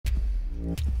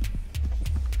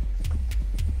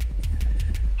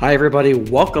Hi, everybody.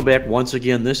 Welcome back once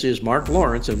again. This is Mark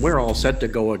Lawrence, and we're all set to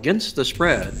go against the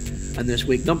spread on this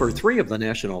week number 3 of the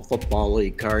National Football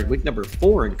League card, week number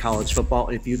 4 in college football,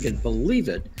 if you can believe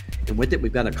it. And with it,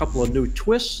 we've got a couple of new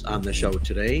twists on the show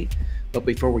today. But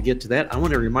before we get to that, I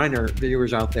want to remind our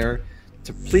viewers out there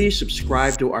to please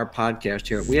subscribe to our podcast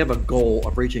here. We have a goal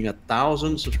of reaching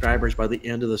 1,000 subscribers by the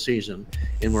end of the season,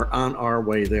 and we're on our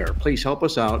way there. Please help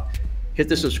us out. Hit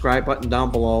the subscribe button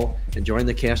down below and join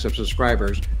the cast of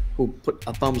subscribers who put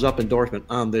a thumbs up endorsement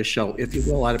on this show. If you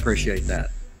will, I'd appreciate that.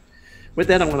 With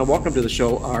that, I want to welcome to the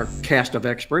show our cast of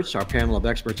experts, our panel of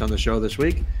experts on the show this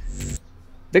week.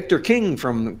 Victor King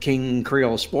from King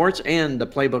Creole Sports and the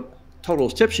Playbook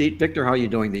Totals Tip Sheet. Victor, how are you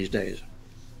doing these days?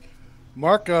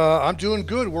 Mark, I'm doing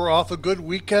good. We're off a good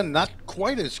weekend. Not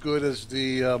quite as good as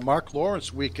the Mark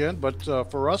Lawrence weekend, but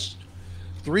for us,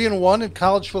 3-1 in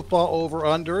college football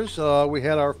over-unders. We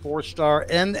had our 4-star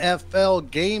NFL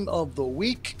game of the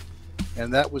week,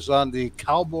 and that was on the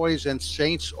Cowboys and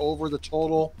Saints over the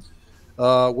total.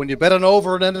 When you bet on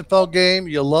over an NFL game,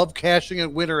 you love cashing a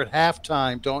winner at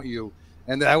halftime, don't you?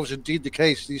 And that was indeed the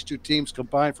case. These two teams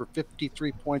combined for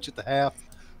 53 points at the half.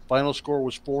 Final score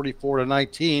was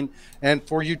 44-19. And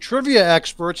for you trivia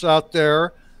experts out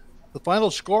there, the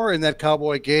final score in that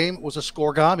Cowboy game was a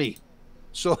scoregami.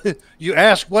 So you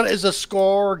ask, what is a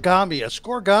scoregami? A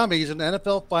scoregami is an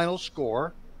NFL final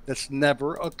score that's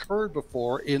never occurred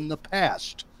before in the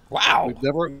past. Wow.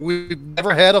 We've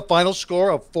never had a final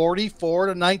score of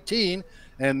 44-19.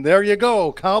 And there you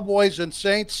go. Cowboys and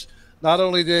Saints, not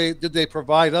only did they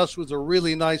provide us with a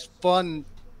really nice, fun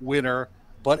winner,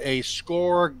 but a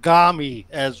scoregami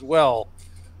as well.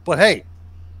 But hey,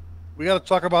 we got to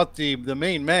talk about the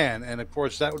main man, and of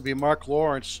course that would be Mark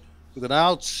Lawrence with an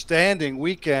outstanding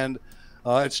weekend.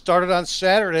 It started on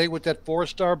Saturday with that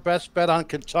 4-star best bet on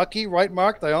Kentucky, right,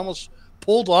 Mark? They almost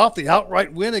pulled off the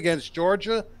outright win against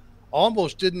Georgia.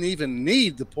 Almost didn't even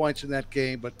need the points in that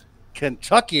game, but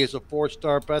Kentucky is a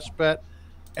 4-star best bet.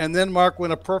 And then Mark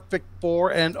went a perfect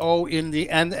 4-0 in the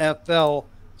NFL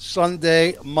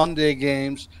Sunday, Monday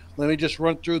games. Let me just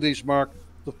run through these, Mark.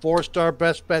 The 4-star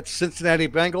best bet, Cincinnati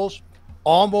Bengals,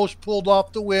 almost pulled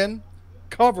off the win,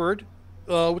 covered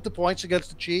with the points against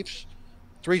the Chiefs.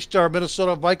 3-star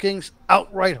Minnesota Vikings,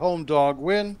 outright home dog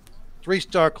win.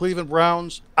 3-star Cleveland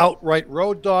Browns, outright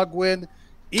road dog win.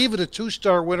 Even a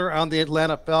 2-star winner on the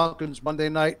Atlanta Falcons Monday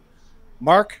night.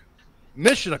 Mark,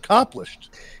 mission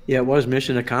accomplished. Yeah, it was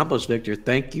mission accomplished, Victor.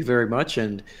 Thank you very much.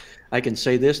 And I can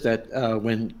say this, that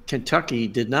when Kentucky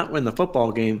did not win the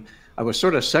football game, I was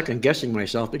sort of second-guessing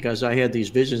myself because I had these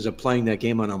visions of playing that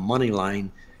game on a money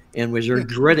line and was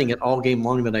regretting it all game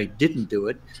long that I didn't do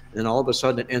it. And all of a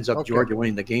sudden it ends up Georgia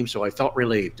winning the game, so I felt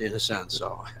relieved in a sense.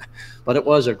 So, but it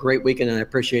was a great weekend, and I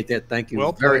appreciate that. Thank you.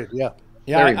 Well played, Yeah,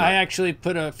 I actually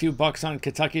put a few bucks on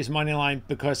Kentucky's money line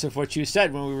because of what you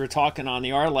said when we were talking on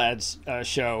the Our Lads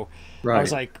show. Right. I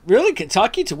was like, really,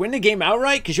 Kentucky to win the game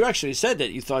outright? Because you actually said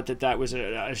that you thought that was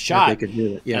a shot. They could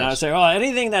do it. Yes. And I was like, well,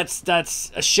 anything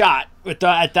that's a shot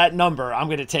at that number, I'm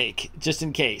going to take just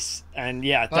in case. And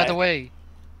yeah. By the way,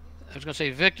 I was going to say,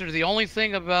 Victor, the only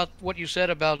thing about what you said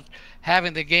about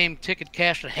having the game ticket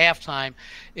cashed at halftime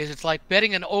is it's like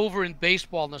betting an over in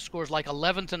baseball and the score's like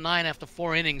 11-9 after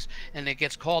 4 innings and it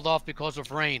gets called off because of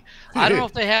rain. I don't know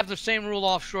if they have the same rule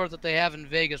offshore that they have in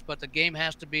Vegas, but the game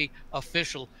has to be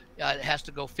official. It has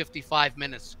to go 55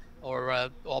 minutes or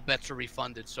all bets are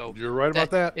refunded. So you're right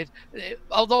about that.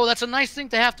 Although that's a nice thing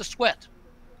to have to sweat.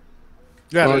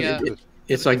 Yeah, well,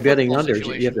 it's like betting under.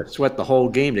 You have to sweat the whole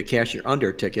game to cash your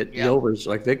under ticket. Yeah. The overs,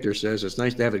 like Victor says, it's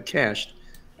nice to have it cashed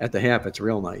at the half. It's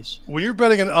real nice. When you're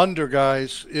betting an under,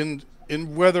 guys, in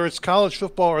whether it's college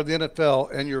football or the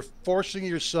NFL, and you're forcing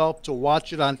yourself to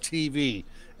watch it on TV,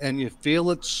 and you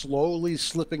feel it slowly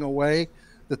slipping away,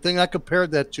 the thing I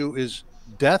compared that to is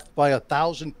death by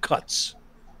 1,000 cuts.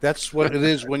 That's what it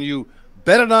is when you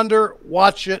bet it under,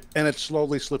 watch it, and it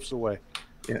slowly slips away.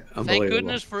 Yeah, thank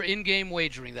goodness for in-game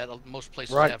wagering that most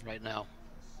places have right now.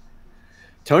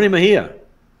 Tony Mejia,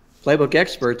 Playbook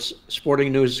Experts,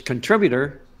 Sporting News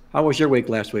contributor. How was your week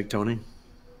last week, Tony?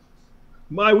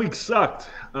 My week sucked,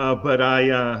 but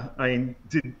I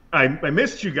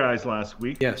missed you guys last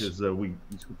week because we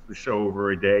switched the show over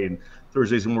a day, and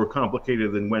Thursdays are more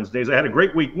complicated than Wednesdays. I had a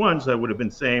great week once. I would have been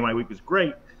saying my week was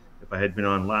great if I had been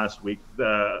on last week.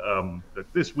 But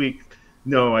this week,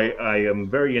 no, I am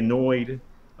very annoyed.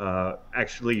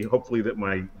 Actually, hopefully that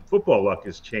my football luck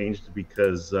has changed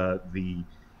because the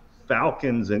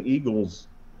Falcons and Eagles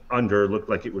under looked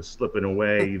like it was slipping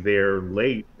away there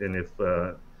late. And if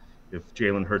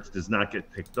Jalen Hurts does not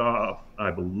get picked off, I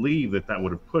believe that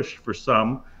would have pushed for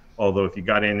some. Although if you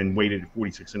got in and waited at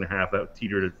 46.5, that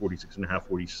teetered at 46.5,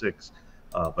 46.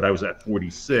 But I was at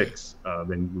 46,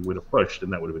 then we would have pushed,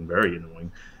 and that would have been very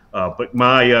annoying. But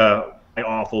my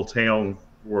awful tale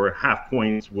for half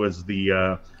points was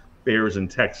the Bears and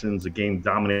Texans, a game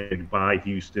dominated by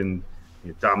Houston,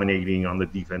 dominating on the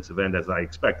defensive end as I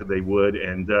expected they would.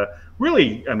 And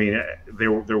really, I mean,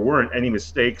 there weren't any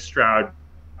mistakes. Stroud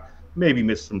maybe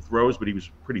missed some throws, but he was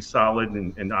pretty solid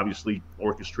and obviously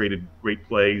orchestrated great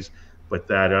plays. But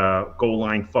that goal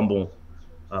line fumble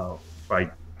by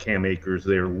Cam Akers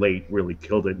there late really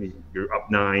killed it. You're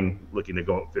up 9, looking to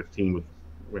go up 15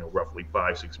 with roughly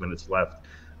 5-6 minutes left,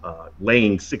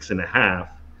 laying 6.5.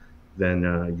 Then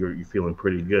you're feeling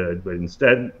pretty good. But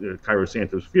instead, Cairo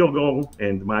Santos field goal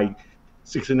and my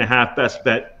 6.5 best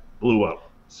bet blew up.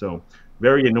 So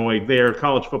very annoyed there.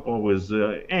 College football was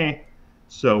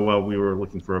So we were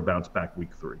looking for a bounce back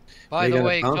week 3. By the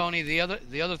way, Tony, the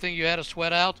other thing you had to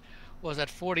sweat out was that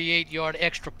 48-yard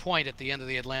extra point at the end of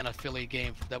the Atlanta-Philly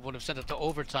game that would have sent it to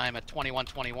overtime at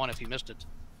 21-21 if you missed it.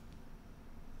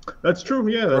 That's true.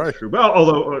 Yeah, that's true. Well,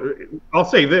 although I'll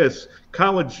say this,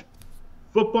 college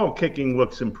football kicking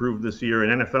looks improved this year,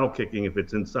 and NFL kicking, if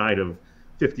it's inside of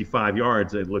 55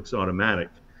 yards, it looks automatic.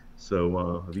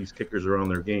 So these kickers are on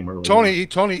their game early.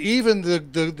 Tony, even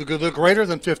the greater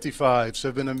than 55s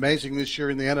have been amazing this year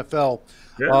in the NFL.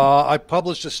 Yeah. I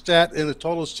published a stat in the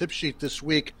Totals tip sheet this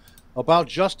week about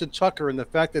Justin Tucker and the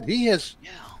fact that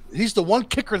he's the one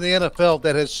kicker in the NFL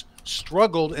that has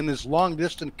struggled in his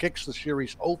long-distance kicks this year.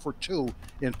 He's 0 for 2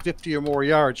 in 50 or more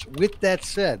yards. With that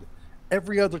said,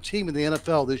 every other team in the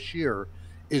NFL this year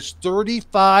is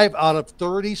 35 out of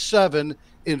 37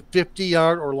 in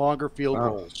 50-yard or longer field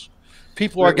goals.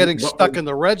 People are getting stuck in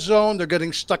the red zone. They're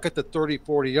getting stuck at the 30,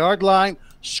 40-yard line.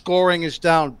 Scoring is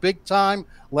down big time.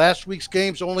 Last week's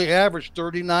games only averaged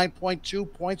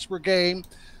 39.2 points per game.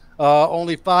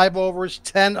 Only 5 overs,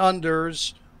 10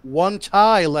 unders, 1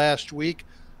 tie last week.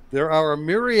 There are a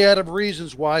myriad of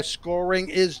reasons why scoring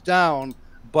is down,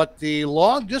 but the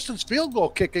long-distance field goal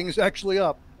kicking is actually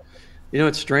up. You know,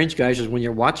 what's strange, guys, is when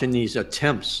you're watching these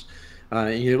attempts,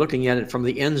 and you're looking at it from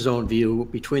the end zone view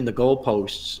between the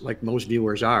goalposts, like most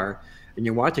viewers are, and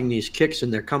you're watching these kicks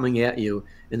and they're coming at you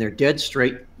and they're dead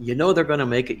straight. You know they're going to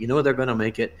make it. You know they're going to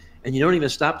make it. And you don't even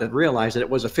stop to realize that it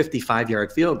was a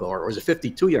 55-yard field goal or it was a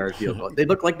 52-yard field goal. They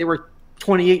look like they were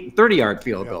 28 and 30-yard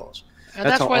field goals. And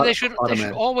that's why they should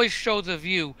always show the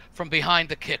view from behind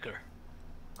the kicker.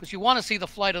 Because you want to see the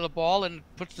flight of the ball and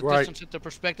puts the distance into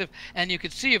perspective. And you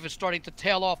can see if it's starting to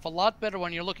tail off a lot better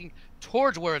when you're looking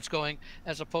towards where it's going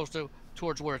as opposed to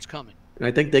towards where it's coming. And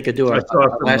I think they could do a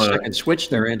last-second switch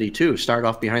there, Andy, too. Start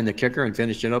off behind the kicker and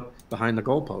finish it up behind the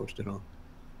goalpost, you know.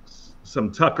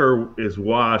 Some Tucker is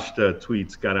washed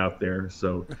tweets got out there.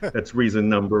 So that's reason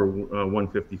number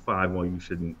 155 why you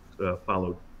shouldn't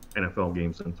follow NFL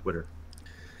games on Twitter.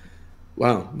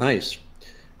 Wow, nice.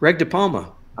 Greg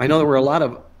DePalma, I know there were a lot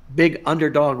of big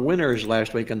underdog winners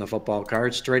last week on the football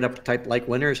cards, straight-up type-like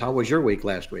winners. How was your week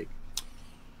last week?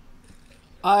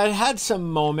 I had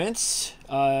some moments.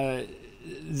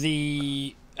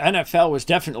 The NFL was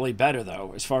definitely better,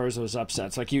 though, as far as those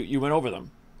upsets. Like, you went over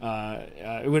them.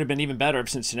 It would have been even better if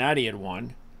Cincinnati had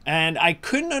won. And I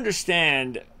couldn't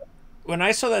understand when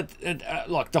I saw that.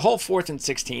 Look, the whole 4th and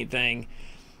 16 thing.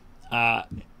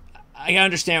 I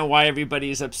understand why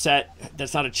everybody's upset.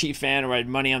 That's not a Chief fan or I had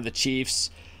money on the Chiefs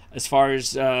as far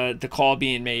as the call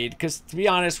being made. Because to be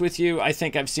honest with you, I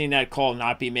think I've seen that call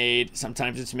not be made.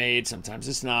 Sometimes it's made, sometimes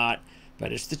it's not.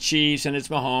 But it's the Chiefs and it's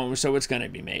Mahomes, so it's going to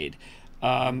be made.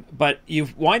 But you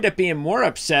wind up being more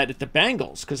upset at the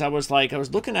Bengals because I was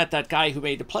looking at that guy who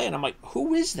made the play and I'm like,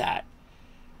 who is that?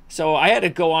 So I had to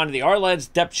go on to the Arled's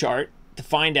depth chart to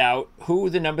find out who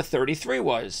the number 33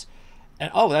 was.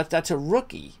 And that's a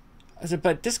rookie. I said,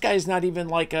 but this guy's not even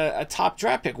like a top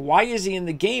draft pick. Why is he in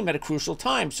the game at a crucial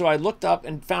time? So I looked up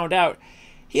and found out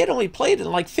he had only played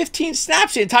in like 15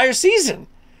 snaps the entire season.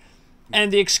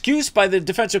 And the excuse by the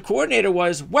defensive coordinator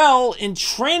was, well, in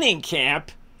training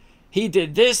camp, he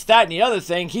did this, that, and the other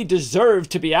thing. He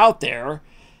deserved to be out there.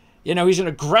 You know, he's an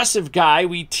aggressive guy.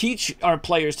 We teach our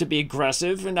players to be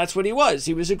aggressive, and that's what he was.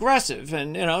 He was aggressive,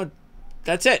 and, you know,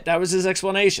 that's it. That was his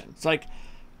explanation. It's like,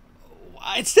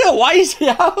 still, why is he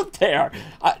out there?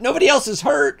 Nobody else is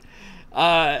hurt.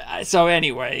 So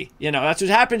anyway, you know, that's what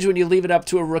happens when you leave it up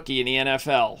to a rookie in the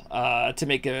NFL to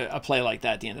make a play like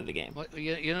that at the end of the game. Well,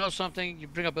 you know something? You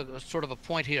bring up a sort of a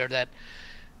point here that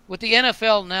with the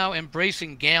NFL now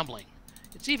embracing gambling,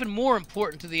 it's even more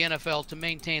important to the NFL to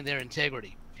maintain their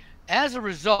integrity. As a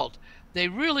result, they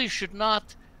really should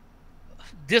not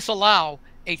disallow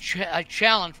a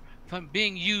challenge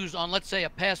being used on, let's say, a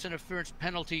pass interference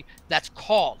penalty that's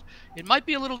called. It might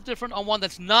be a little different on one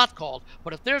that's not called,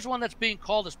 but if there's one that's being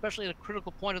called, especially at a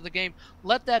critical point of the game,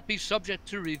 let that be subject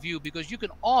to review, because you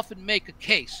can often make a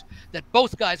case that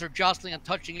both guys are jostling and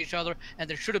touching each other, and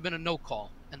there should have been a no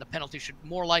call, and the penalty should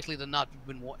more likely than not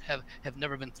have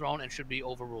never been thrown and should be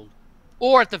overruled.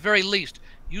 Or at the very least,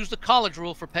 use the college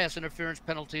rule for pass interference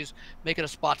penalties, make it a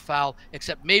spot foul,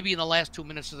 except maybe in the last 2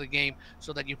 minutes of the game,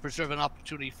 so that you preserve an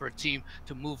opportunity for a team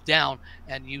to move down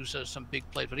and use some big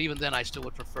plays. But even then, I still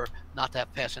would prefer not to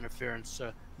have pass interference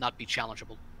not be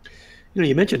challengeable. You know,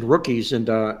 you mentioned rookies, and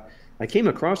I came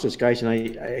across this, guys, and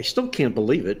I still can't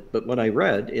believe it, but what I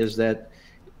read is that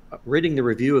reading the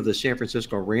review of the San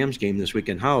Francisco Rams game this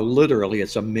weekend, how literally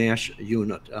it's a mash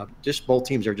unit. Just both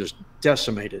teams are just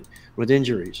decimated with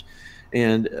injuries.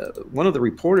 And one of the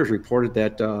reporters reported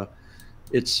that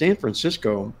it's San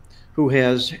Francisco who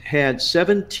has had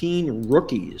 17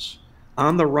 rookies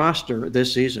on the roster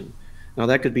this season. Now,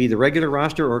 that could be the regular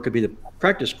roster or it could be the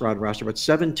practice squad roster, but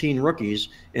 17 rookies,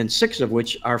 and 6 of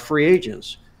which are free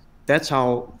agents. That's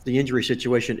how the injury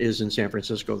situation is in San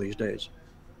Francisco these days.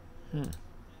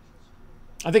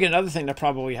 I think another thing that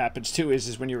probably happens too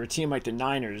is when you're a team like the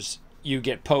Niners, you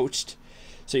get poached,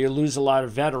 so you lose a lot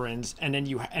of veterans, and then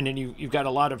you've got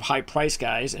a lot of high price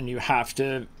guys, and you have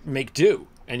to make do,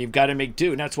 and you've got to make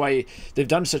do, and that's why they've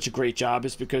done such a great job.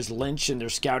 Is because Lynch and their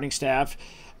scouting staff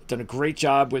done a great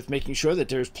job with making sure that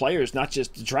there's players, not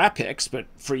just draft picks, but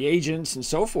free agents and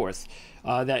so forth,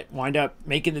 that wind up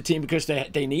making the team because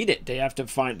they need it. They have to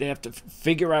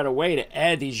figure out a way to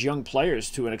add these young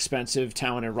players to an expensive,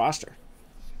 talented roster.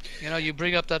 You know, you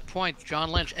bring up that point,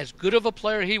 John Lynch, as good of a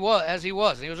player he was, and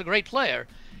he was a great player,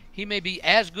 he may be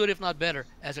as good, if not better,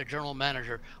 as a general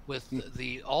manager with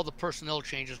all the personnel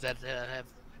changes that have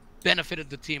benefited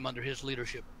the team under his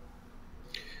leadership.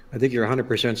 I think you're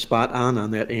 100% spot on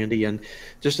that, Andy. And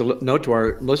just a note to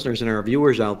our listeners and our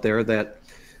viewers out there that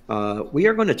we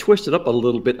are going to twist it up a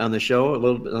little bit on the show, a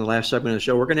little bit in the last segment of the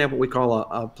show. We're going to have what we call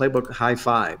a playbook high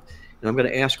five. And I'm going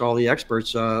to ask all the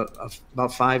experts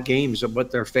about 5 games of what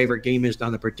their favorite game is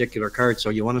on the particular card. So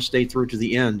you want to stay through to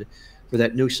the end for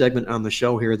that new segment on the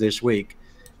show here this week.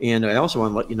 And I also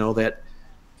want to let you know that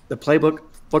the Playbook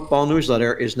football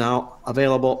newsletter is now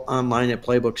available online at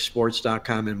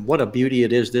playbooksports.com. And what a beauty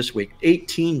it is this week.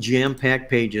 18 jam-packed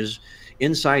pages.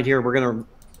 Inside here, we're going to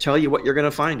tell you what you're going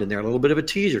to find in there. A little bit of a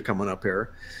teaser coming up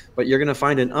here. But you're going to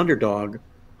find an underdog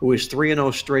who is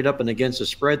 3-0 straight up and against the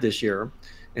spread this year,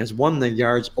 has won the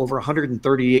yards, over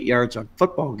 138 yards on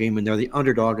football game, and they're the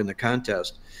underdog in the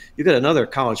contest. You got another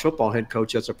college football head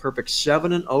coach that's a perfect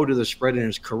 7-0 to the spread in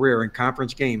his career in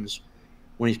conference games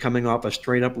when he's coming off a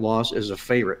straight-up loss as a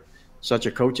favorite. Such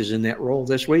a coach is in that role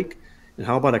this week. And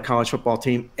how about a college football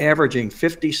team averaging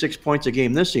 56 points a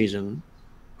game this season,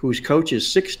 whose coach is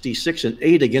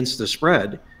 66-8 against the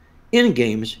spread in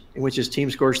games in which his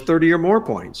team scores 30 or more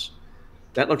points?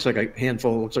 That looks like a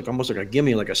handful, looks like almost like a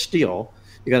gimme, like a steal.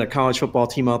 You got a college football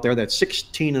team out there that's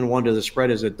 16-1 to the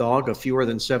spread as a dog of fewer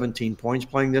than 17 points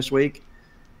playing this week.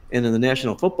 And in the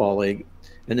National Football League,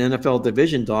 an NFL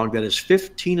division dog that is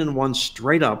 15-1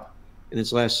 straight up in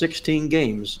its last 16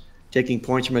 games, taking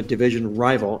points from a division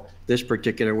rival this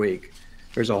particular week.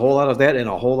 There's a whole lot of that and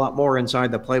a whole lot more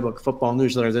inside the Playbook football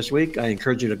newsletter this week. I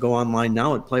encourage you to go online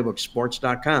now at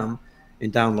playbooksports.com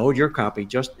and download your copy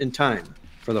just in time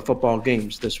for the football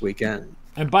games this weekend.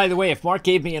 And by the way, if Mark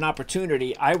gave me an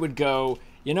opportunity, I would go,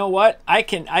 you know what? I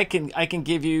can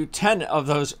give you 10 of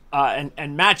those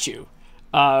and match you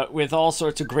with all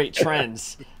sorts of great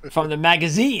trends from the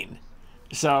magazine.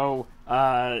 So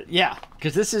yeah,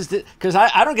 because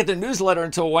I don't get the newsletter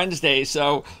until Wednesday,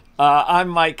 so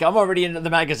I'm already into the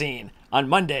magazine on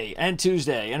Monday and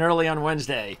Tuesday and early on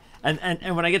Wednesday,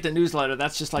 and when I get the newsletter,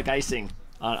 that's just like icing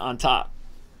on top.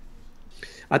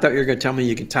 I thought you were going to tell me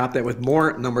you can top that with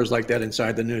more numbers like that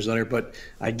inside the newsletter, but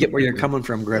I get where you're coming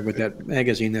from, Greg, with that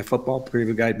magazine, that Football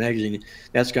Preview Guide magazine.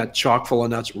 That's got chock full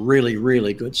of nuts, really,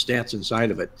 really good stats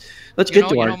inside of it. Let's get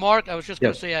to our... Mark, I was just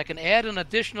going to say I can add an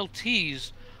additional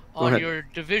tease on your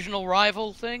divisional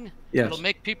rival thing. Yes. It'll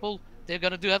make people, they're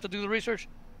going to have to do the research.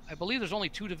 I believe there's only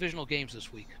 2 divisional games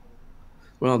this week.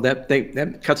 Well, that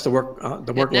cuts the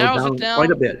workload down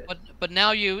quite a bit. But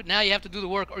now you have to do the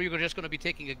work, or you're just going to be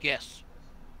taking a guess.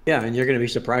 Yeah, and you're going to be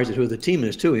surprised at who the team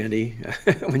is too, Andy,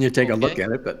 when you take a look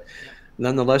at it. But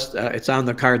nonetheless, it's on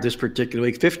the card this particular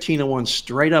week. 15-1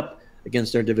 straight up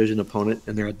against their division opponent,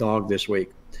 and they're a dog this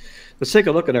week. Let's take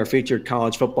a look at our featured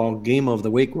college football game of the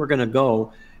week. We're going to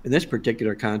go in this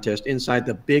particular contest inside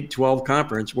the Big 12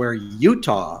 Conference, where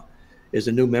Utah is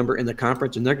a new member in the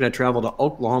conference, and they're going to travel to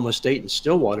Oklahoma State and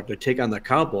Stillwater to take on the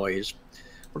Cowboys.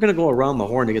 We're going to go around the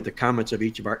horn to get the comments of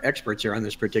each of our experts here on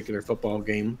this particular football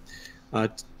game.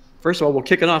 First of all, we'll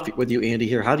kick it off with you, Andy,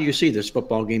 here. How do you see this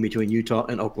football game between Utah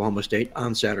and Oklahoma State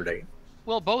on Saturday?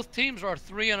 Well, both teams are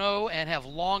 3-0 and have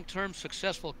long-term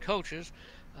successful coaches.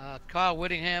 Kyle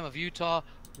Whittingham of Utah,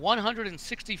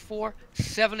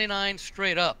 164-79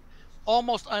 straight up.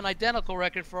 Almost an identical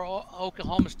record for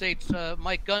Oklahoma State's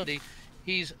Mike Gundy.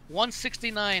 He's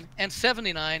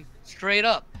 169-79 straight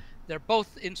up. They're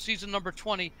both in season number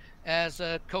 20 as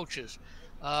coaches,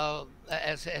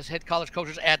 as head college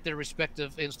coaches at their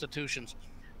respective institutions.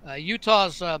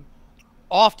 Utah's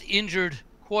oft-injured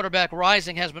quarterback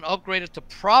Rising has been upgraded to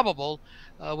probable,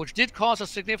 which did cause a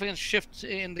significant shift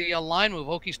in the line move.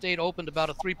 Okie State opened about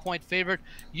a 3-point favorite.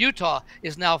 Utah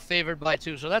is now favored by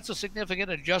 2, so that's a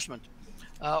significant adjustment.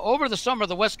 Over the summer,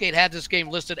 the Westgate had this game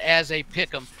listed as a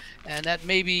pick'em, and that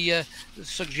maybe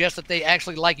suggests that they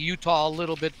actually like Utah a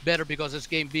little bit better because this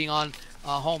game being on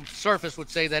home surface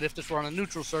would say that if this were on a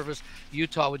neutral surface,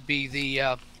 Utah would be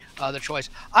the choice.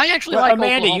 I actually like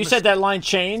Amanda, Oklahoma. You said that line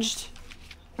changed?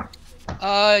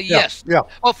 Yes. Yeah.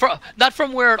 Oh, not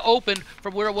from where it opened,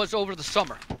 from where it was over the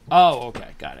summer. Oh, okay,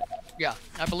 got it. Yeah,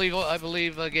 I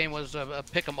believe the game was a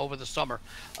pick'em over the summer,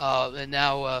 and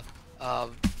now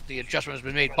the adjustment has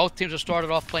been made. Both teams have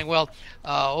started off playing well.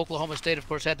 Oklahoma State, of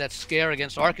course, had that scare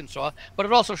against Arkansas, but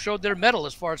it also showed their mettle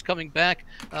as far as coming back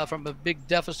from a big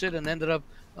deficit and ended up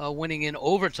winning in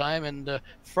overtime and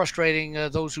frustrating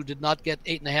those who did not get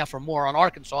 8.5 or more on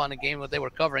Arkansas in a game that they were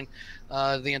covering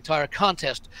the entire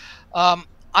contest.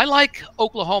 I like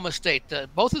Oklahoma State.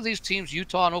 Both of these teams,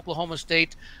 Utah and Oklahoma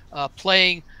State,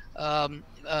 playing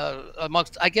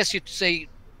amongst, I guess you'd say,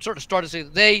 sort of started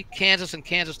to say Kansas and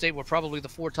Kansas State were probably the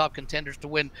 4 top contenders to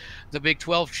win the Big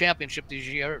 12 championship this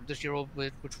year,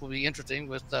 which will be interesting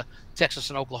with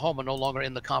Texas and Oklahoma no longer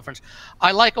in the conference.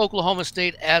 I like Oklahoma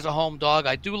State as a home dog.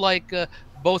 I do like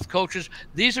both coaches.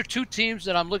 These are 2 teams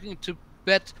that I'm looking to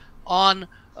bet on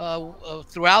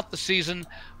throughout the season,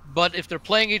 but if they're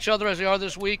playing each other as they are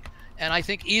this week, and I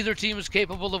think either team is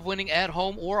capable of winning at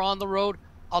home or on the road,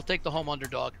 I'll take the home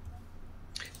underdog.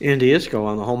 Andy Iskoe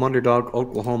on the home underdog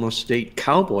Oklahoma State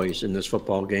Cowboys in this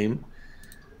football game.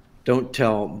 Don't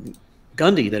tell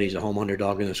Gundy that he's a home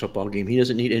underdog in this football game. He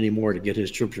doesn't need any more to get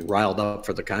his troops riled up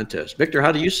for the contest. Victor,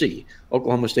 how do you see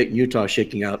Oklahoma State and Utah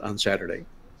shaking out on Saturday?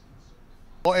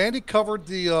 Well, Andy covered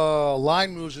the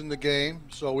line moves in the game,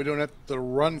 so we don't have to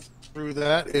run through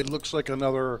that. It looks like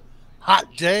another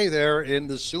hot day there in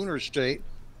the Sooner State.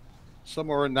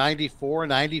 Somewhere 94,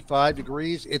 95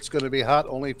 degrees. It's going to be hot,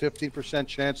 only 15%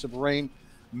 chance of rain.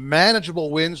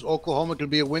 Manageable winds. Oklahoma can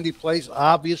be a windy place,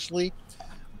 obviously,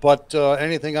 but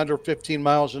anything under 15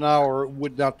 miles an hour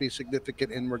would not be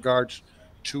significant in regards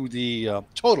to the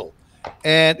total.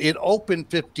 And it opened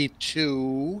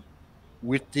 52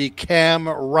 with the Cam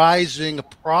Rising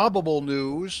probable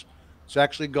news. It's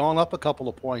actually gone up a couple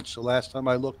of points. The last time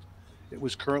I looked, it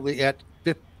was currently at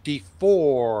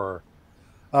 54.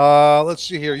 Let's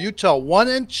see here. Utah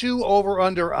 1-2 over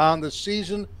under on the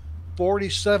season,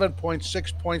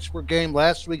 47.6 points per game.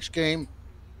 Last week's game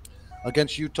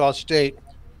against Utah State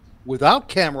without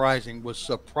Cam Rising was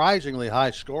surprisingly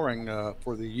high scoring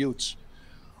for the Utes.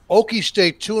 Okie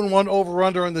State 2-1 over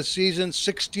under in the season,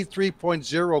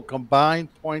 63.0 combined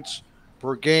points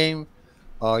per game.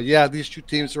 Yeah, these 2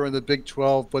 teams are in the Big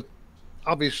 12, but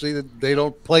obviously they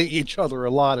don't play each other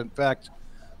a lot. In fact,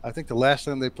 I think the last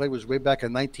time they played was way back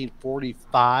in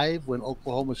 1945 when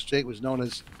Oklahoma State was known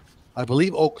as, I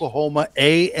believe, Oklahoma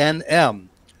A&M.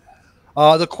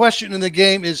 The question in the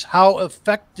game is how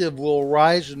effective will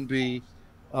Rising be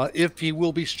if he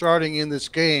will be starting in this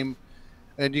game?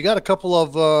 And you got a couple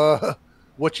of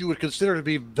what you would consider to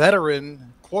be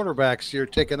veteran quarterbacks here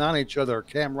taking on each other.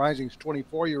 Cam Rising's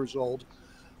 24 years old,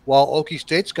 while Okie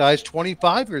State's guy's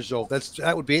 25 years old.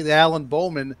 That would be the Alan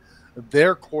Bowman,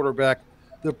 their quarterback.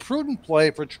 The prudent play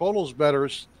for totals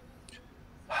bettors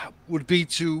would be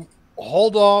to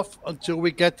hold off until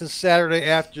we get to Saturday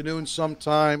afternoon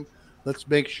sometime. Let's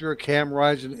make sure Cam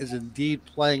Rising is indeed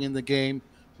playing in the game.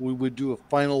 We would do a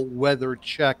final weather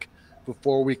check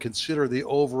before we consider the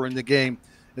over in the game.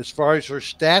 As far as her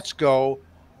stats go,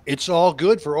 it's all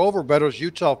good for over bettors.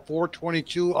 Utah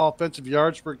 422 offensive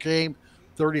yards per game,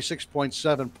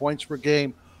 36.7 points per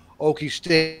game. Okie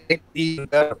State even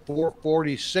better,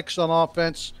 446 on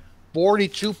offense,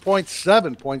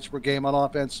 42.7 points per game on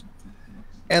offense,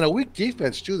 and a weak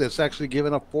defense too that's actually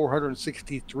given up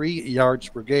 463 yards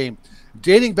per game.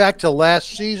 Dating back to last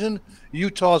season,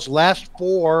 Utah's last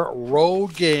 4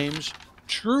 road games,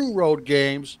 true road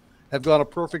games, have gone a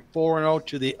perfect 4-0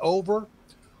 to the over.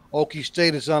 Okie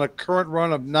State is on a current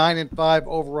run of 9-5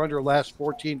 over-under last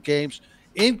 14 games,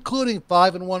 including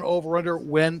 5-1 over-under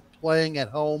when playing at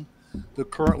home. The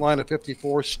current line of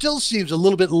 54 still seems a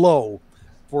little bit low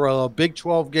for a Big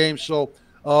 12 game. So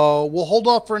we'll hold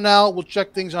off for now. We'll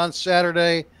check things on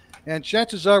Saturday. And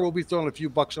chances are we'll be throwing a few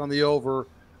bucks on the over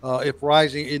if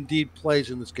Rising indeed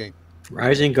plays in this game.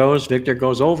 Rising goes, Victor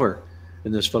goes over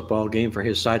in this football game for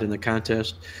his side in the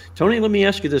contest. Tony, let me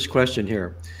ask you this question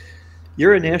here.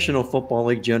 You're a National Football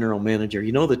League general manager.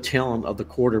 You know the talent of the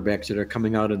quarterbacks that are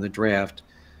coming out in the draft.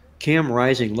 Cam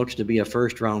Rising looks to be a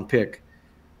first-round pick.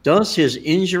 Does his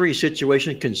injury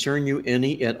situation concern you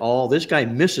any at all? This guy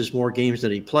misses more games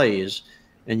than he plays,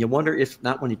 and you wonder if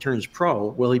not when he turns pro,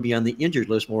 will he be on the injured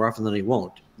list more often than he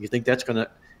won't? You think that's going to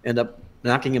end up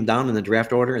knocking him down in the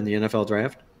draft order in the NFL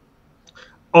draft?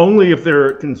 Only if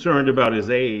they're concerned about his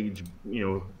age,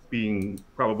 being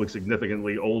probably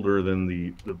significantly older than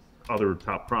the other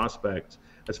top prospects.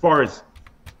 As far as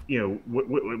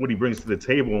what he brings to the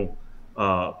table,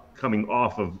 coming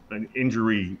off of an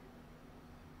injury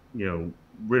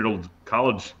riddled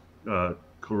college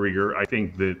career, I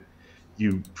think that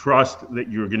you trust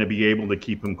that you're going to be able to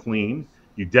keep him clean.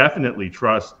 You definitely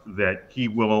trust that he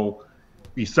will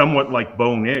be somewhat like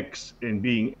Bo Nix in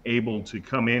being able to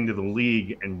come into the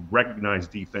league and recognize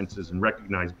defenses and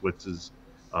recognize blitzes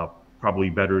probably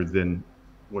better than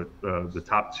what the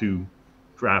top two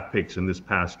draft picks in this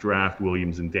past draft,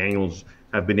 Williams and Daniels,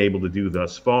 have been able to do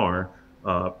thus far,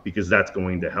 because that's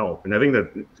going to help. And I think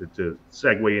that to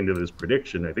segue into this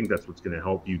prediction, I think that's what's going to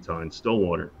help Utah and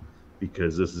Stillwater,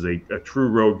 because this is a true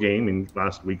road game, and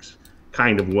last week's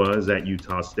kind of was at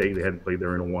Utah State. They hadn't played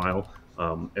there in a while,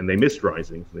 and they missed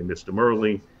Rising. They missed him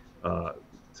early.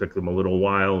 Took them a little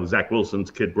while. Zach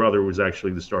Wilson's kid brother was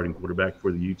actually the starting quarterback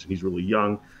for the Utes, and he's really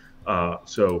young.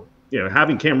 So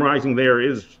having Cam Rising there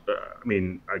is,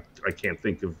 I can't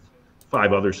think of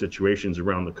 5 other situations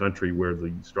around the country where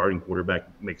the starting quarterback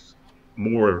makes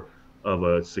more of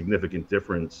a significant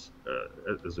difference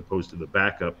as opposed to the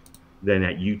backup than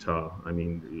at Utah. I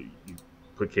mean, you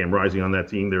put Cam Rising on that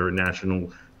team, they're a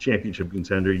national championship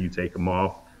contender. You take them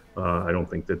off, I don't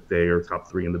think that they are top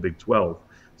 3 in the Big 12.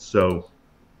 So,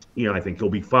 I think he'll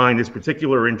be fine. This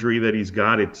particular injury that he's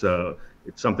got, it's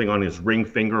something on his ring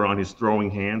finger on his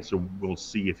throwing hand. So we'll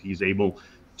see if he's able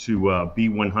to be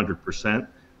 100%.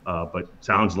 But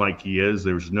sounds like he is.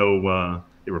 There's no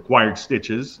it required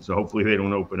stitches, so hopefully they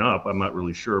don't open up. I'm not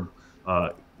really sure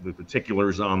the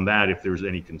particulars on that, if there's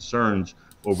any concerns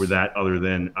over that, other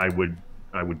than I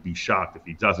would be shocked if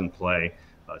he doesn't play.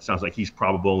 It sounds like he's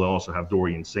probable. They'll also have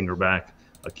Dorian Singer back,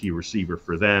 a key receiver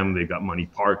for them. They've got Money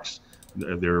Parks,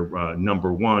 their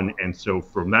number 1. And so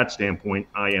from that standpoint,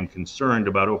 I am concerned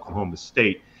about Oklahoma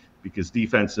State, because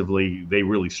defensively they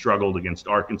really struggled against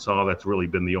Arkansas. That's really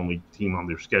been the only team on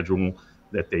their schedule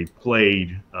that they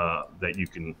played that you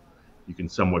can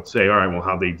somewhat say, all right, well,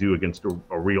 how they do against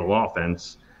a real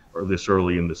offense or this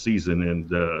early in the season. And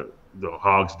the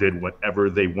Hogs did whatever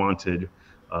they wanted.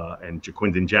 And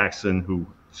Jaquindon Jackson, who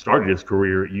started his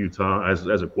career at Utah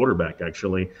as a quarterback,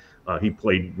 actually, he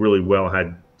played really well,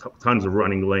 had tons of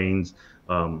running lanes.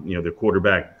 The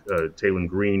quarterback, Taylon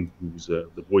Green, who's the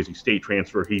Boise State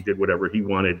transfer, he did whatever he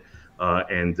wanted,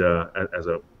 and as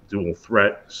a dual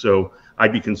threat. So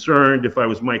I'd be concerned if I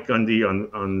was Mike Gundy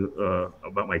on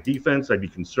about my defense. I'd be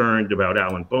concerned about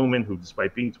Alan Bowman, who,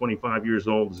 despite being 25 years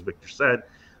old, as Victor said,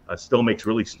 still makes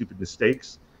really stupid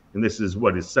mistakes. And this is his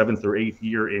 7th or 8th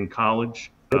year in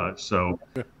college. So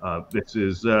this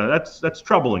is that's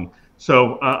troubling.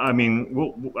 So, I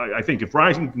think if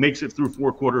Rising makes it through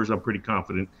 4 quarters, I'm pretty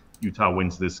confident Utah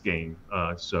wins this game.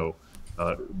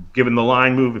 Given the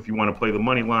line move, if you want to play the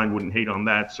money line, wouldn't hate on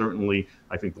that. Certainly,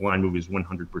 I think the line move is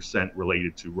 100%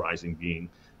 related to Rising being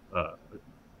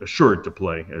assured to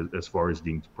play as far as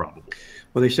deemed probable.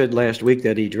 Well, they said last week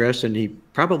that he dressed and he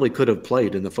probably could have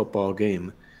played in the football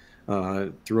game.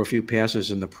 Threw a few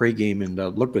passes in the pregame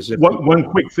and looked as if... One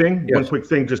quick thing, yes. One quick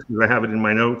thing, just because I have it in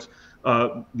my notes.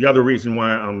 The other reason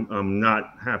why I'm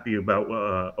not happy about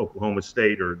Oklahoma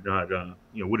State, or not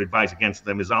would advise against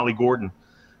them, is Ollie Gordon,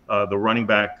 the running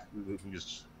back,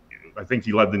 I think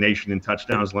he led the nation in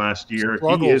touchdowns last year.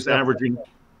 He is averaging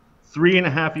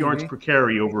 3.5 yards per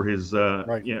carry over his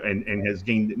and has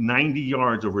gained 90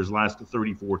 yards over his last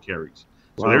 34 carries.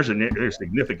 So there's a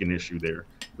significant issue there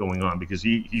going on, because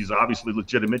he's obviously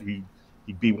legitimate.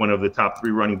 He'd be one of the top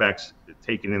 3 running backs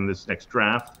taken in this next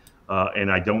draft.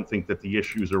 And I don't think that the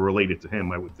issues are related to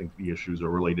him. I would think the issues are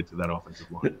related to that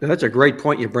offensive line. That's a great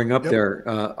point you bring up there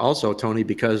also, Tony,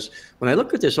 because when I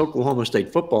look at this Oklahoma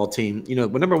State football team,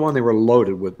 number one, they were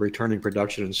loaded with returning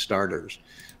production and starters.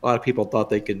 A lot of people thought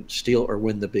they could steal or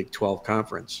win the Big 12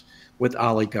 conference with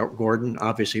Ollie Gordon,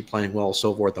 obviously playing well,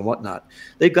 so forth and whatnot.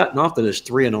 They've gotten off to this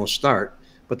 3-0 start,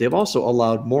 but they've also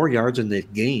allowed more yards than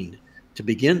they've gained to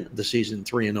begin the season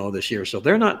 3-0 this year. So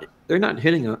they're not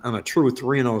hitting on a true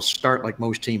 3-0 start like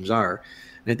most teams are.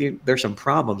 And I think there's some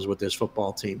problems with this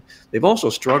football team. They've also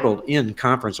struggled in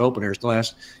conference openers.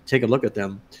 Take a look at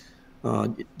them.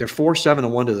 They're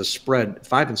 4-7-1 to the spread,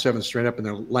 5-7 straight up in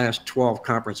their last 12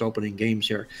 conference opening games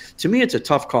here. To me, it's a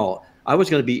tough call. I was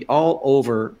going to be all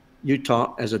over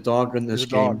Utah as a dog in this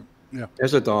game,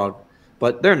 as a dog.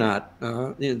 But they're not.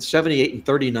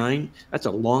 78-39, that's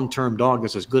a long-term dog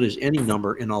that's as good as any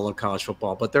number in all of college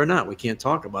football. But they're not. We can't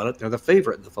talk about it. They're the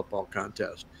favorite in the football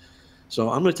contest. So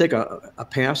I'm going to take a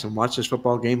pass and watch this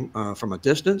football game from a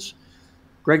distance.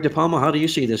 Greg DePalma, how do you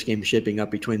see this game shaping up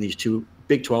between these two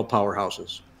Big 12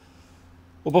 powerhouses?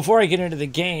 Well, before I get into the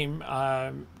game,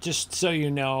 just so you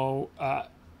know,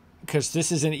 because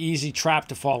this is an easy trap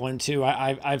to fall into.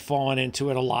 I've fallen into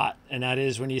it a lot, and that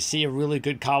is when you see a really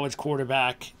good college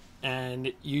quarterback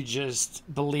and you just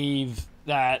believe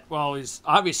that, well, he's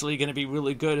obviously going to be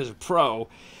really good as a pro.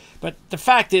 But the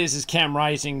fact is Cam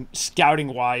Rising,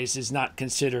 scouting-wise, is not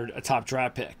considered a top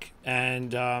draft pick.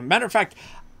 And matter of fact,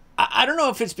 I don't know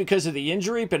if it's because of the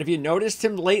injury, but have you noticed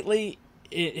him lately?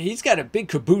 He's got a big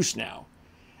caboose now.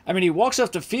 I mean, he walks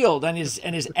off the field and his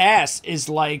ass is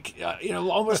like,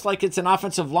 almost like it's an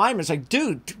offensive lineman. It's like,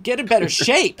 dude, get in better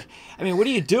shape. I mean, what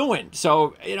are you doing?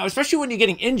 So, especially when you're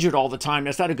getting injured all the time,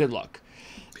 that's not a good look.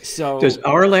 So, does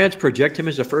our lads project him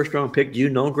as a first-round pick? Do you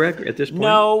know, Greg, at this point?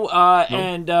 No,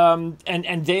 and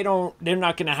they're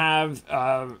not going to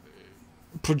have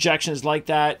projections like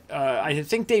that. I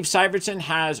think Dave Syvertson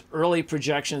has early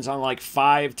projections on like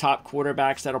 5 top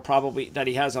quarterbacks that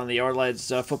he has on the Arled's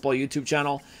football YouTube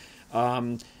channel.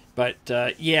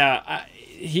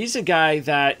 He's a guy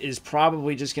that is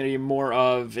probably just going to be more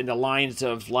of in the lines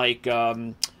of like,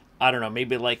 I don't know,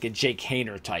 maybe like a Jake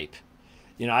Haener type.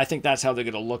 I think that's how they're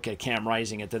going to look at Cam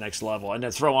Rising at the next level. And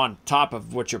to throw on top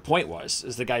of what your point was,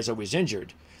 is the guy's always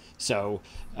injured. So,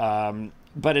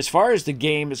 but as far as the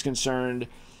game is concerned,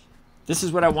 this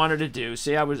is what I wanted to do.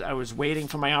 See, I was waiting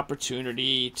for my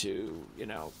opportunity to,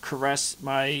 caress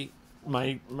my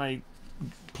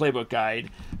playbook guide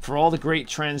for all the great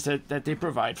trends that they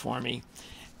provide for me.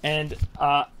 And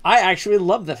I actually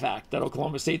love the fact that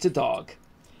Oklahoma State's a dog.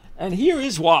 And here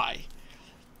is why.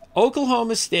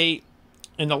 Oklahoma State,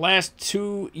 in the last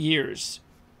 2 years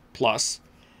plus,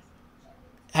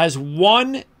 has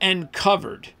won and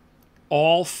covered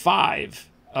all 5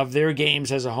 of their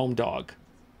games as a home dog.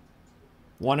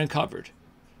 Won and covered.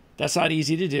 That's not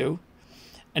easy to do.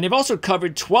 And they've also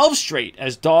covered 12 straight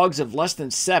as dogs of less than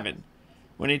 7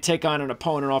 when they take on an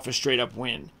opponent off a straight-up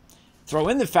win. Throw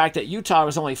in the fact that Utah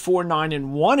was only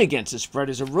 4-9-1 against the spread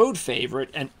as a road favorite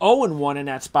and 0-1 in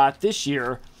that spot this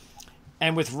year.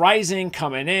 And with Rising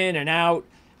coming in and out,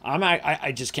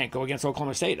 I just can't go against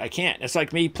Oklahoma State. I can't. It's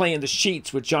like me playing the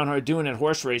sheets with John Hardoon in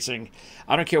horse racing.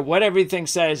 I don't care what everything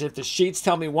says. If the sheets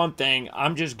tell me one thing,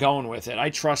 I'm just going with it. I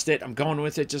trust it. I'm going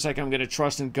with it, just like I'm going to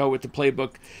trust and go with the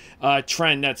playbook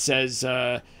trend that says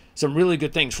some really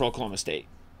good things for Oklahoma State.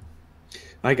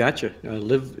 I got you.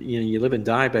 You live and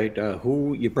die by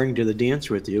who you bring to the dance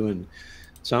with you, and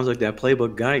it sounds like that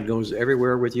playbook guide goes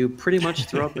everywhere with you pretty much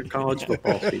throughout the college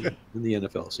football season and the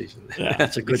NFL season. Yeah.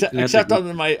 That's a good. Except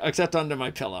under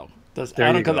my pillow. I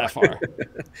don't go that far.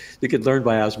 You could learn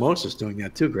by osmosis doing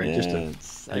that too, Greg. Just an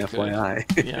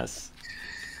FYI. Yes.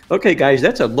 Okay, guys,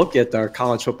 that's a look at our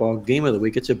college football game of the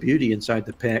week. It's a beauty inside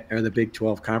the Big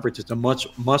 12 conference. It's a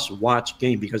must-watch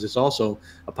game because it's also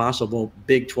a possible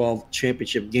Big 12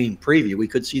 championship game preview. We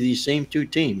could see these same 2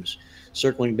 teams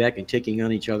circling back and taking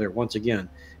on each other once again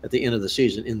at the end of the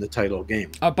season in the title game.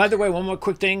 By the way, one more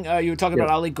quick thing. You were talking about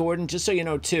Ollie Gordon. Just so you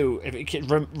know, too, if you can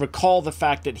recall the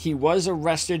fact that he was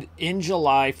arrested in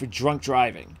July for drunk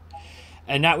driving.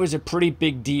 And that was a pretty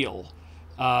big deal.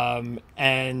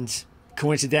 And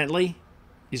coincidentally,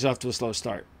 he's off to a slow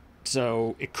start.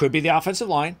 So it could be the offensive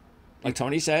line, like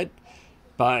Tony said,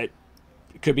 but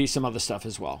it could be some other stuff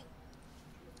as well.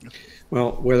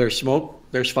 Well, where there's smoke,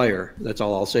 there's fire. That's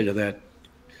all I'll say to that.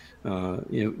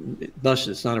 Thus,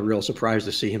 it's not a real surprise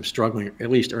to see him struggling,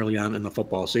 at least early on in the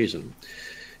football season.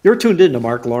 You're tuned in to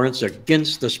Mark Lawrence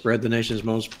Against the Spread, the nation's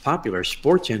most popular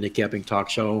sports handicapping talk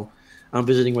show. I'm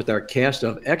visiting with our cast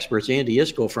of experts, Andy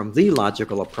Iskoe from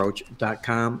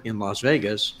TheLogicalApproach.com in Las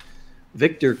Vegas,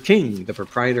 Victor King, the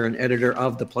proprietor and editor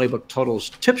of the Playbook Totals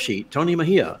Tip Sheet, Tony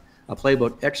Mejia, a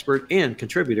Playbook expert and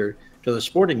contributor to the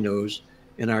Sporting News,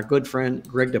 and our good friend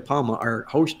Greg DePalma, our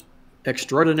host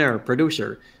extraordinaire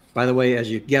producer. By the way, as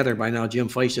you gather by now, Jim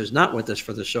Feist is not with us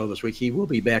for the show this week. He will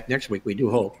be back next week. We do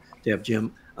hope to have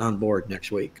Jim on board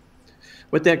next week.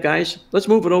 With that, guys, let's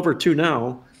move it over to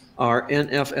now our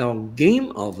NFL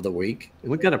game of the week.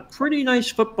 And we've got a pretty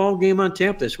nice football game on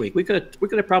tap this week. We could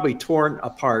have probably torn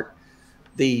apart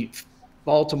the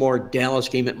Baltimore-Dallas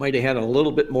game. It might have had a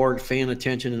little bit more fan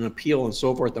attention and appeal and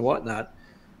so forth and whatnot.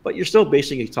 But you're still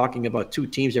basically talking about two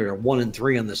teams that are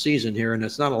 1-3 on the season here, and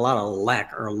it's not a lot of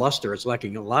lack or luster. It's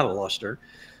lacking a lot of luster.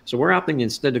 So we're opting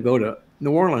instead to go to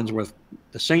New Orleans, where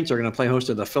the Saints are going to play host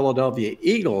to the Philadelphia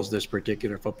Eagles this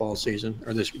particular football season,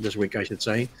 or this week, I should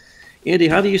say. Andy,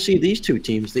 how do you see these two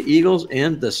teams, the Eagles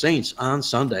and the Saints, on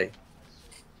Sunday?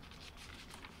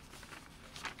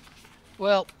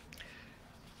 Well,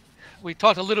 we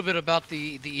talked a little bit about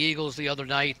the Eagles the other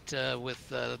night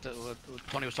with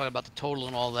Tony was talking about the total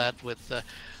and all that, with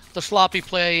the sloppy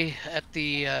play at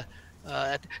the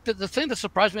thing that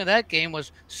surprised me in that game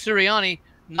was Sirianni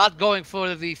not going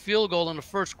for the field goal in the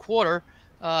first quarter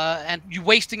and you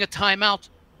wasting a timeout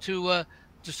to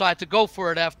decide to go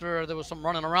for it after there was some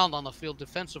running around on the field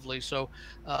defensively. So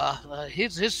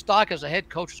his stock as a head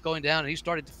coach is going down, and he's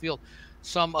starting to feel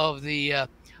some of the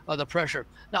pressure.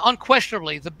 Now,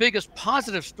 unquestionably, the biggest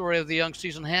positive story of the young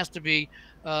season has to be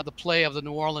the play of the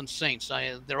New Orleans Saints.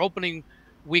 Their opening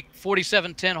week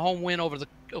 47-10 home win over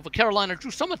Carolina drew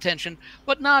some attention,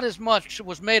 but not as much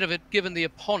was made of it given the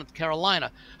opponent, Carolina.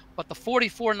 But the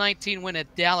 44-19 win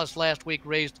at Dallas last week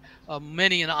raised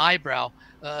many an eyebrow,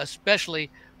 especially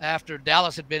after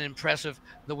Dallas had been impressive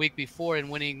the week before in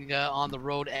winning on the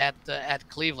road at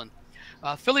Cleveland.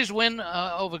 Philly's win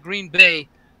over Green Bay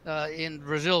in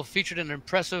Brazil featured an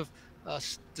impressive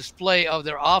display of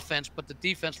their offense, but the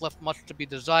defense left much to be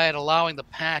desired, allowing the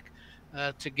Pack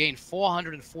to gain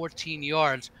 414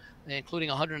 yards, including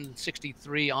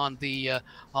 163 on the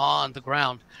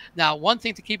ground. Now, one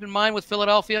thing to keep in mind with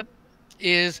Philadelphia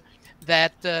is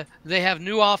that they have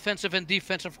new offensive and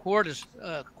defensive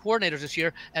coordinators this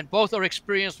year, and both are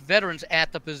experienced veterans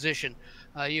at the position.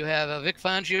 You have Vic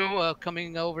Fangio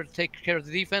coming over to take care of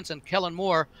the defense, and Kellen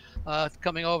Moore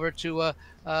coming over to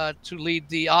lead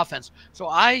the offense. So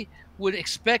I would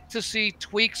expect to see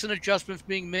tweaks and adjustments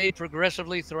being made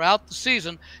progressively throughout the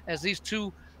season as these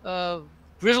two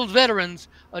grizzled veterans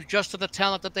adjust to the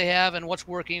talent that they have and what's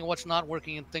working and what's not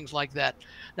working and things like that.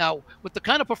 Now, with the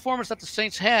kind of performance that the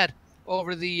Saints had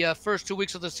over the first 2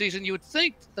 weeks of the season, you would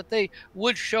think that they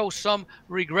would show some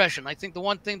regression. I think the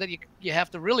one thing that you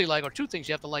have to really like, or two things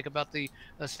you have to like about the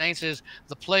Saints, is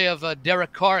the play of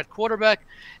Derek Carr at quarterback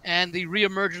and the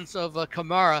reemergence of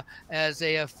Kamara as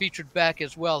a featured back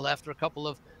as well after a couple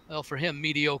of, for him,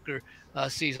 mediocre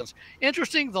seasons.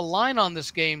 Interesting, the line on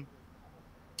this game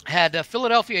had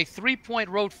Philadelphia a 3-point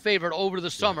road favorite over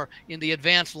the summer in the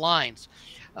advanced lines.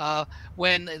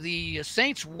 When the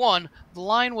Saints won, the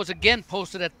line was again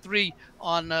posted at 3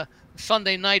 on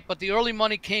Sunday night, but the early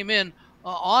money came in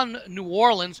on New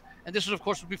Orleans, and this was, of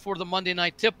course, before the Monday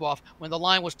night tip-off when the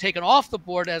line was taken off the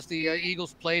board as the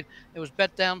Eagles played. It was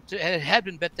bet down to, it had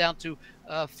been bet down to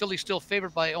Philly still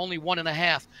favored by only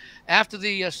 1.5. After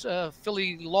the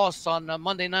Philly loss on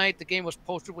Monday night, the game was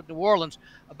posted with New Orleans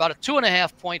about a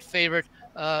 2.5-point favorite.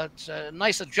 It's a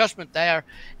nice adjustment there,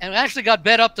 and it actually got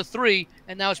bet up to 3,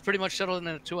 and now it's pretty much settled in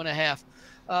at 2.5.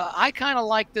 I kind of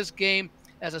like this game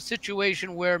as a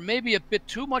situation where maybe a bit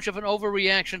too much of an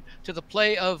overreaction to the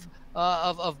play of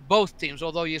both teams,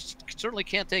 although you certainly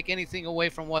can't take anything away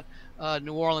from what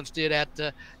New Orleans did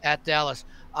at Dallas.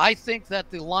 I think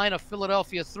that the line of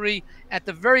Philadelphia 3, at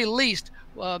the very least,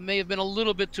 may have been a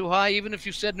little bit too high. Even if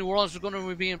you said New Orleans was going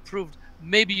to be improved,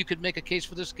 maybe you could make a case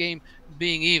for this game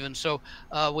being even. So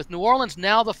with New Orleans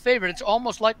now the favorite, it's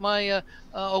almost like my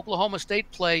Oklahoma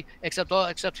State play,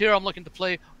 except here I'm looking to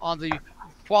play on the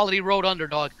quality road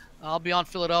underdog. I'll be on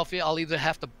Philadelphia. I'll either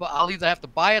have to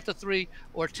buy at the 3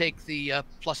 or take the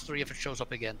 +3 if it shows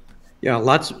up again. Yeah,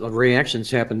 lots of reactions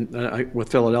happened with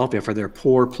Philadelphia for their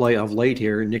poor play of late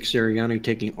here. Nick Sirianni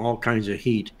taking all kinds of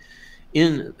heat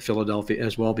in Philadelphia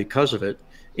as well because of it.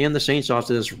 And the Saints off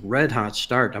to this red-hot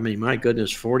start. I mean, my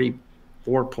goodness,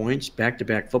 44 points,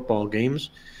 back-to-back football games.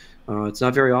 It's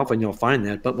not very often you'll find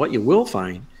that. But what you will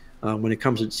find when it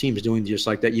comes to teams doing just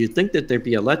like that, you'd think that there'd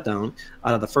be a letdown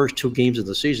out of the first 2 games of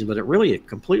the season, but it really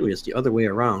completely is the other way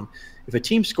around. If a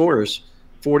team scores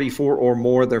 44 or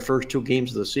more their first 2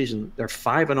 games of the season, they're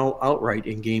 5-0 outright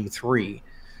in game 3.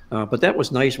 But that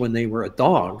was nice when they were a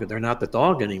dog. They're not the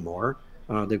dog anymore.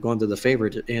 They've gone to the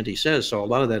favorite, Andy says, so a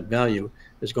lot of that value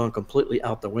has gone completely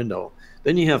out the window.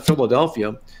 Then you have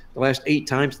Philadelphia. The last 8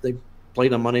 times they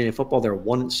played on Monday Night Football, they're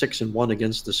 1-6-1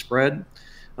 against the spread.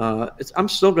 I'm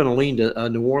still going to lean to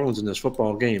New Orleans in this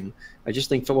football game. I just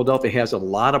think Philadelphia has a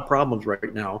lot of problems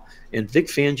right now, and Vic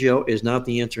Fangio is not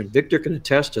the answer. And Victor can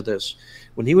attest to this.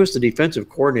 When he was the defensive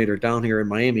coordinator down here in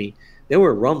Miami, there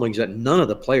were rumblings that none of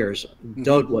the players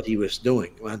dug what he was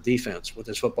doing on defense with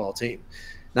his football team.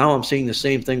 Now I'm seeing the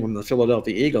same thing from the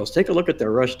Philadelphia Eagles. Take a look at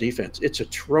their rush defense. It's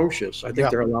atrocious. I think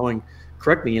they're allowing,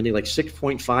 correct me, Andy, like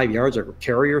 6.5 yards a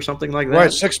carry or something like that. Right,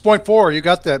 6.4. You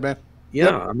got that, man.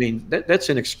 Yeah, I mean, that's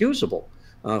inexcusable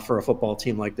for a football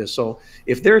team like this. So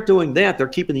if they're doing that, they're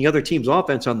keeping the other team's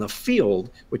offense on the field,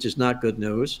 which is not good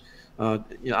news,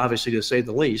 obviously, to say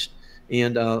the least.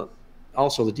 And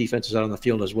also the defense is out on the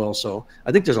field as well. So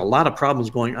I think there's a lot of problems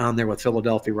going on there with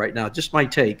Philadelphia right now. Just my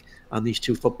take on these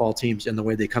two football teams and the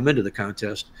way they come into the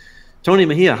contest. Tony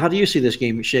Mejia, how do you see this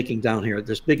game shaking down here,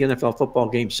 this big NFL football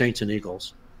game, Saints and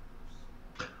Eagles?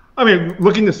 I mean,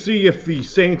 looking to see if the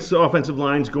Saints' offensive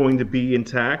line is going to be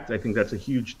intact. I think that's a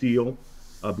huge deal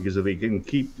because if they can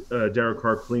keep Derek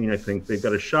Carr clean, I think they've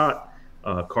got a shot.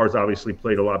 Carr's obviously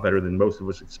played a lot better than most of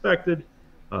us expected.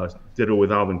 Ditto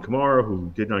with Alvin Kamara, who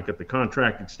did not get the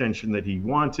contract extension that he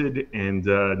wanted, and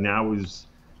now is,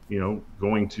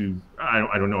 going to.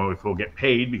 I don't know if he'll get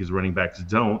paid because running backs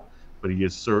don't, but he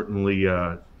is certainly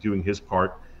doing his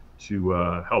part to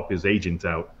help his agent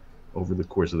out over the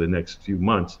course of the next few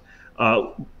months.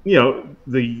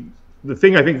 The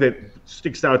thing I think that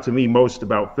sticks out to me most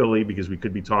about Philly, because we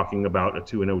could be talking about a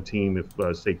 2-0 team if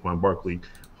Saquon Barkley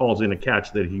hauls in a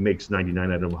catch that he makes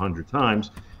 99 out of 100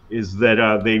 times, is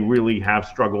that they really have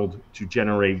struggled to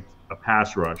generate a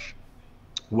pass rush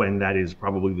when that is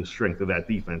probably the strength of that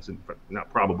defense. And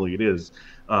not probably, it is.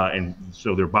 And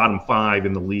so they're bottom 5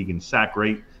 in the league in sack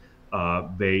rate.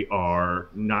 They are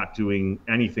not doing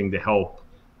anything to help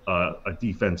a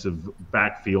defensive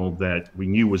backfield that we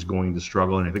knew was going to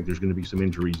struggle, and I think there's going to be some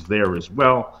injuries there as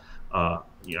well. I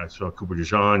saw Cooper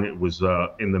DeJean was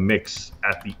in the mix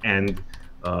at the end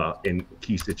in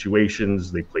key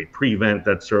situations. They played prevent.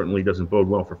 That certainly doesn't bode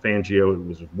well for Fangio. It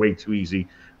was way too easy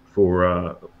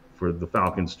for the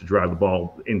Falcons to drive the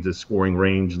ball into scoring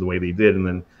range the way they did, and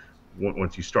then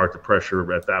once you start the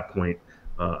pressure at that point,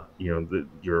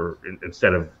 you're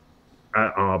instead of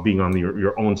being on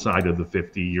your own side of the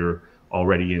 50, you're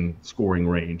already in scoring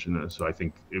range. And so I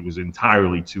think it was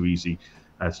entirely too easy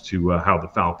as to how the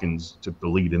Falcons took the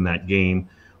lead in that game.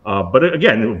 But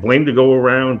again, blame to go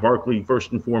around. Barkley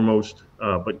first and foremost.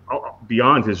 But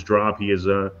beyond his drop, he's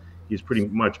pretty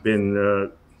much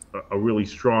been a really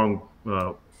strong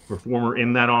performer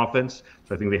in that offense.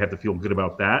 So I think they have to feel good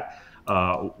about that.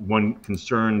 One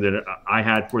concern that I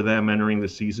had for them entering the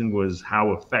season was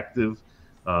how effective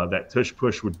that tush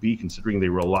push would be, considering they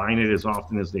rely on it as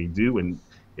often as they do, and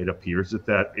it appears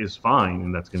that is fine,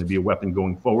 and that's going to be a weapon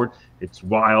going forward. It's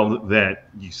wild that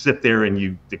you sit there and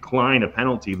you decline a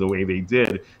penalty the way they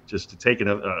did, just to take an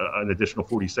additional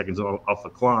 40 seconds off the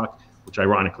clock, which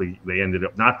ironically they ended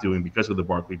up not doing because of the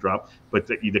Barkley drop, but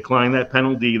that you decline that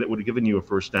penalty that would have given you a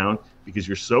first down because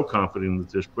you're so confident in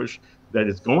the tush push that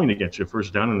it's going to get you a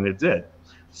first down, and it did.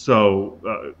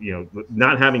 So,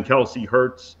 not having Kelsey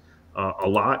hurts a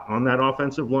lot on that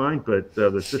offensive line, but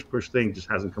the tush push thing just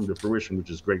hasn't come to fruition, which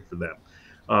is great for them.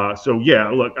 So yeah,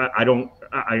 look,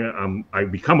 I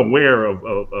become aware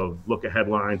of look ahead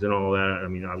lines and all that. I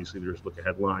mean, obviously there's look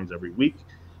ahead lines every week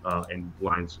and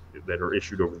lines that are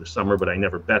issued over the summer, but I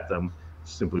never bet them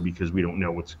simply because we don't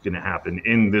know what's going to happen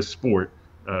in this sport,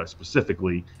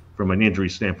 specifically from an injury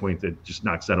standpoint that just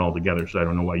knocks that all together. So I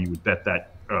don't know why you would bet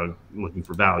that looking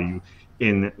for value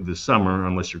in the summer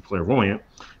unless you're clairvoyant.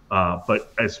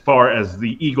 But as far as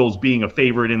the Eagles being a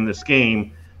favorite in this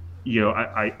game,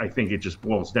 I think it just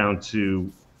boils down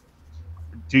to,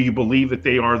 do you believe that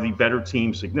they are the better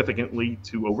team significantly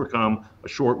to overcome a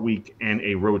short week and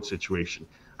a road situation?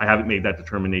 I haven't made that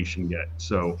determination yet,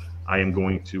 so I am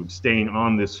going to abstain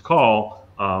on this call.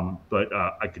 But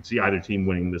I could see either team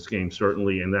winning this game,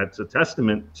 certainly, and that's a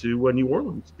testament to New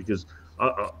Orleans, because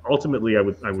ultimately I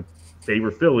would favor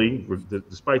Philly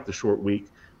despite the short week.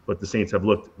 But the Saints have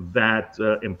looked that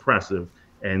impressive.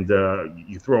 And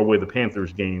you throw away the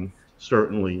Panthers game,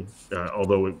 certainly,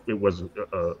 although it was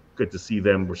good to see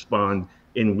them respond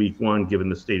in week 1, given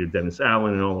the state of Dennis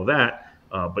Allen and all of that.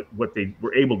 But what they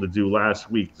were able to do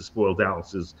last week to spoil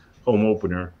Dallas's home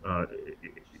opener,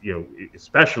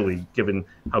 especially given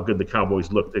how good the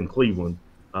Cowboys looked in Cleveland,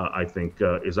 I think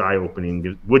is eye-opening.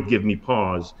 It would give me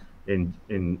pause in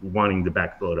wanting to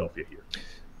back Philadelphia here.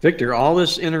 Victor, all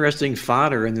this interesting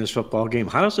fodder in this football game,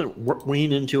 how does it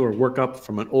wean into or work up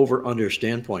from an over-under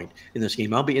standpoint in this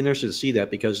game? I'll be interested to see that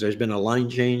because there's been a line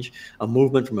change, a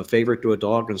movement from a favorite to a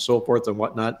dog and so forth and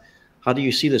whatnot. How do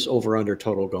you see this over-under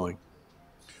total going?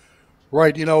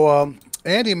 Right.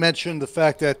 Andy mentioned the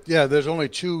fact that, yeah, there's only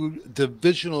 2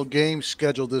 divisional games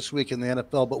scheduled this week in the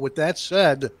NFL. But with that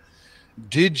said,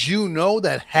 did you know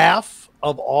that half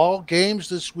of all games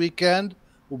this weekend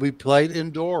will be played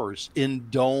indoors in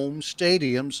dome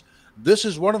stadiums? This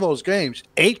is one of those games.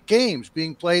 8 games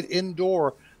being played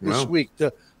indoor this week.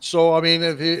 So, I mean,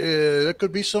 there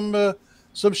could be some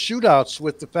shootouts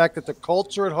with the fact that the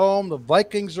Colts are at home, the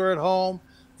Vikings are at home,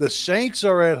 the Saints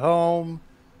are at home,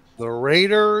 the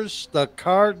Raiders, the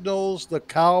Cardinals, the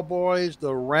Cowboys,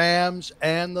 the Rams,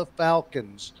 and the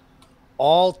Falcons.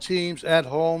 All teams at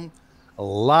home. A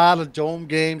lot of dome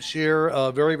games here.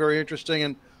 Very, very interesting.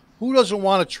 And who doesn't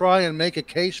want to try and make a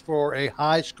case for a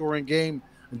high-scoring game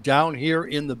down here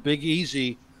in the Big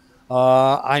Easy?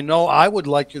 I know I would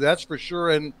like to, that's for sure.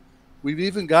 And we've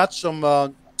even got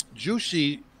some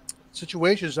juicy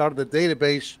situations out of the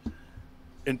database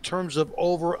in terms of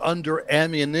over-under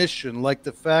ammunition, like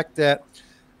the fact that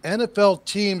NFL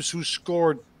teams who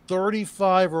scored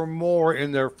 35 or more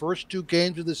in their first 2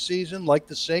 games of the season, like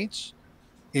the Saints,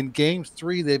 in Game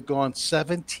 3 they've gone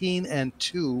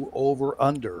 17-2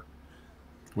 over-under.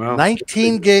 Wow.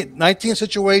 19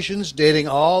 situations dating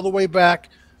all the way back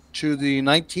to the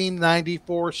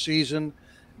 1994 season.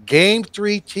 Game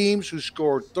 3 teams who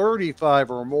scored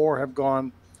 35 or more have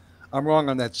gone, I'm wrong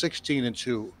on that,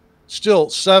 16-2. Still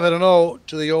 7-0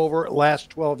 to the over last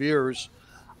 12 years.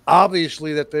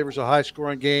 Obviously, that favors a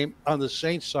high-scoring game on the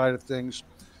Saints side of things.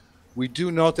 We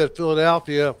do note that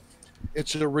Philadelphia,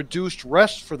 it's a reduced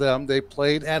rest for them. They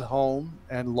played at home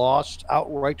and lost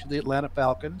outright to the Atlanta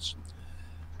Falcons.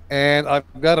 And I've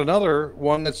got another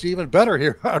one that's even better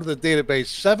here out of the database.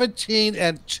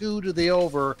 17-2 to the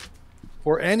over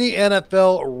for any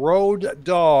NFL road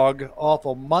dog off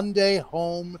a Monday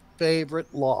home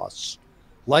favorite loss,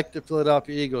 like the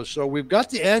Philadelphia Eagles. So we've got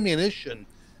the ammunition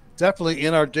definitely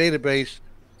in our database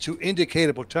to indicate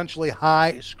a potentially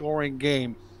high-scoring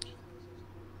game.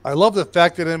 I love the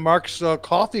fact that in Mark's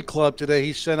coffee club today,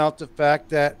 he sent out the fact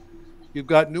that you've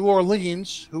got New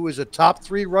Orleans, who is a top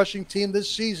 3 rushing team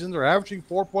this season. They're averaging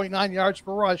 4.9 yards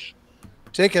per rush,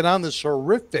 taking on this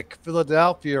horrific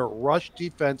Philadelphia rush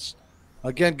defense.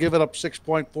 Again, giving up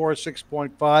 6.4,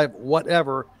 6.5,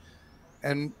 whatever.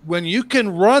 And when you can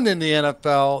run in the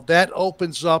NFL, that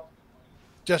opens up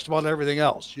just about everything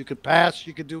else. You can pass,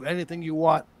 you can do anything you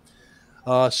want.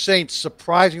 Saints,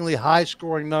 surprisingly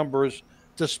high-scoring numbers,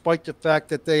 despite the fact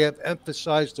that they have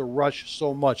emphasized the rush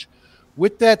so much.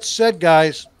 With that said,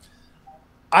 guys,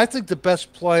 I think the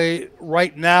best play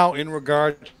right now in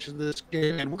regard to this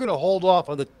game, and we're going to hold off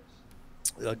on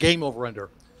the game over-under,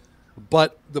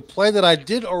 but the play that I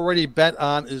did already bet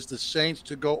on is the Saints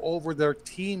to go over their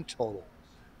team total.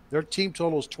 Their team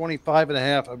total is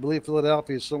 25.5. I believe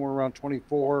Philadelphia is somewhere around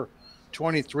 24,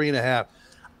 23.5.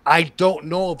 I don't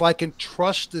know if I can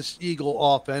trust this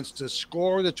Eagle offense to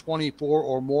score the 24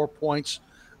 or more points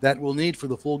that we'll need for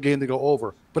the full game to go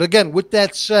over. But again, with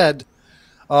that said,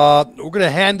 we're going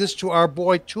to hand this to our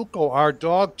boy Tuco, our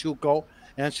dog Tuco.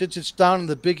 And since it's down in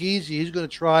the Big Easy, he's going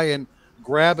to try and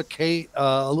grab a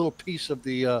little piece of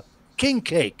the king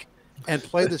cake and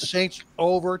play the Saints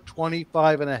over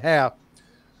 25.5.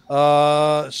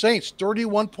 Saints,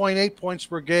 31.8 points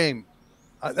per game.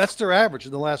 That's their average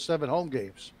in the last 7 home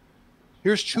games.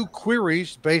 Here's 2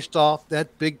 queries based off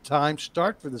that big-time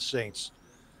start for the Saints.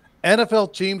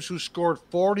 NFL teams who scored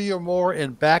 40 or more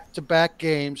in back-to-back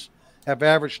games have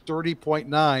averaged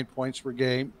 30.9 points per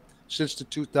game since the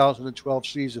 2012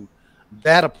 season.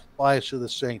 That applies to the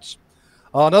Saints.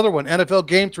 Another one, NFL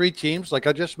Game 3 teams, like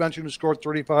I just mentioned, who scored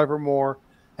 35 or more,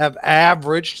 have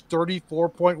averaged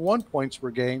 34.1 points per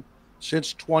game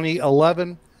since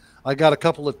 2011. I got a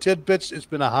couple of tidbits. It's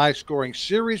been a high-scoring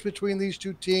series between these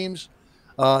 2 teams.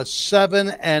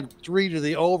 7-3 to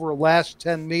the over last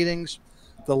 10 meetings.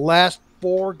 The last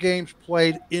 4 games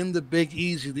played in the Big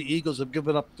Easy, the Eagles have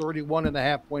given up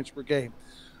 31.5 points per game.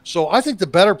 So I think the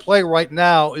better play right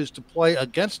now is to play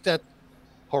against that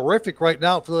horrific right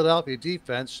now Philadelphia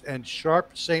defense and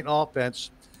sharp Saint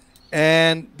offense.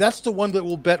 And that's the one that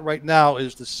we'll bet right now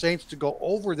is the Saints to go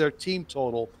over their team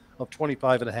total of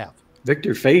 25.5.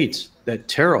 Victor fades that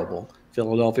terrible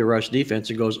Philadelphia rush defense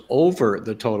and goes over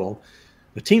the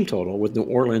team total with New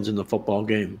Orleans in the football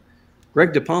game.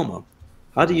 Greg DePalma,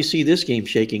 how do you see this game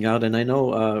shaking out? And I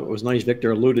know it was nice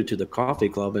Victor alluded to the coffee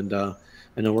club, and I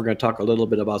know we're going to talk a little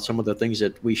bit about some of the things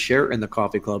that we share in the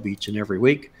coffee club each and every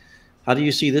week. How do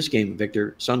you see this game,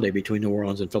 Victor, Sunday between New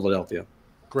Orleans and Philadelphia?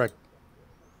 Greg.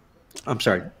 I'm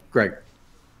sorry, Greg.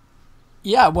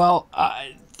 Yeah, well,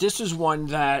 this is one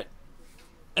that,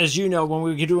 as you know, when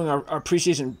we were doing our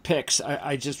preseason picks,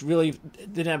 I just really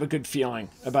didn't have a good feeling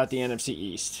about the NFC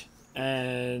East.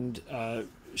 And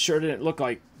sure didn't look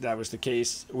like that was the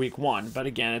case week 1. But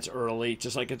again, it's early,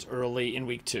 just like it's early in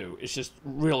week 2. It's just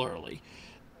real early.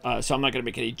 So I'm not going to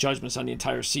make any judgments on the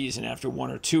entire season after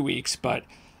 1 or 2 weeks. But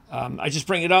I just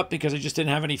bring it up because I just didn't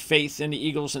have any faith in the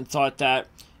Eagles and thought that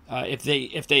if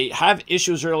they have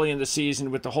issues early in the season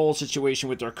with the whole situation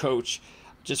with their coach,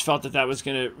 just felt that was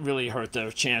going to really hurt their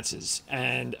chances.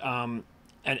 And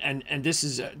this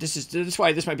is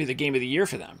why this might be the game of the year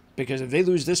for them, because if they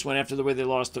lose this one after the way they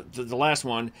lost the last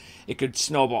one, it could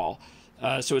snowball.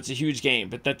 So it's a huge game,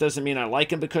 but that doesn't mean I like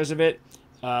them because of it.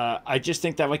 I just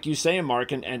think that, like you say,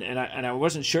 Mark, and I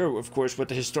wasn't sure, of course, what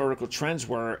the historical trends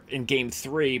were in Game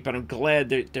 3, but I'm glad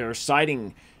that they're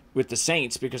siding with the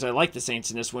Saints, because I like the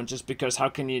Saints in this one, just because how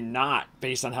can you not,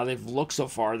 based on how they've looked so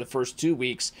far the first 2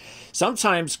 weeks.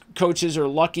 Sometimes coaches are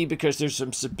lucky because there's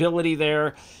some stability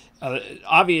there.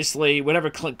 Obviously, whatever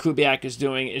Clint Kubiak is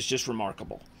doing is just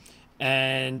remarkable.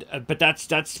 And but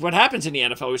that's what happens in the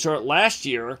NFL. We saw it last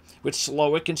year with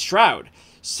Slowick and Stroud.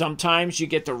 Sometimes you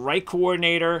get the right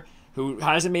coordinator who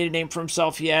hasn't made a name for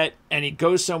himself yet, and he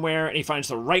goes somewhere and he finds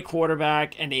the right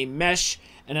quarterback and they mesh,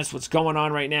 and that's what's going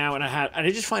on right now. And I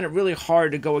just find it really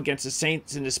hard to go against the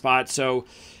Saints in this spot. So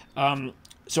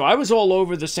I was all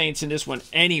over the Saints in this one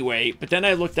anyway, but then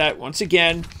I looked at, once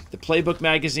again, the Playbook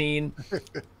magazine,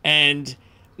 and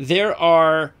there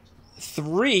are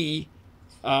 3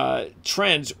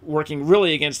 trends working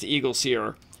really against the Eagles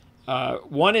here.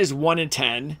 One is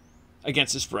 1-10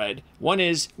 against the spread. One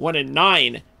is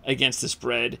 1-9 against the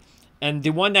spread, and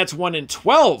the one that's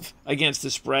 1-12 against the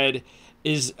spread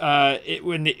is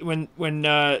when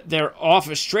they're off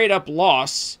a straight up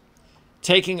loss,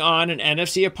 taking on an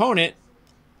NFC opponent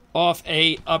off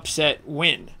a upset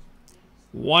win.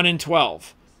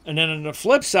 1-12. And then on the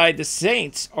flip side, the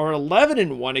Saints are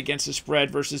 11-1 against the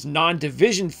spread versus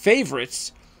non-division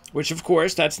favorites, which of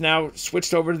course that's now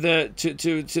switched over to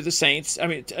the Saints. I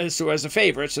mean, so as a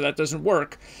favorite, so that doesn't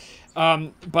work.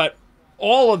 But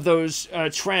all of those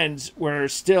trends were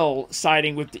still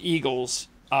siding with the Eagles.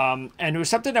 And it was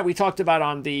something that we talked about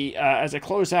on the, as I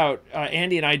close out,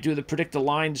 Andy and I do the Predict the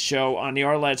Lines show on the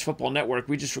Our Lads Football Network.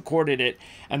 We just recorded it,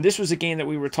 and this was a game that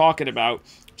we were talking about.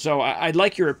 So I'd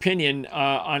like your opinion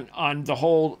on the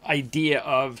whole idea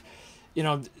of,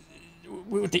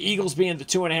 with the Eagles being the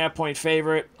 2.5-point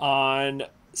favorite on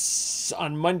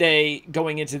Monday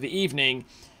going into the evening,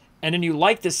 and then you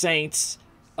like the Saints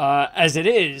as it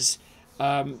is.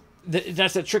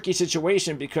 That's a tricky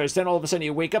situation, because then all of a sudden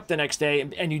you wake up the next day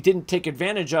and you didn't take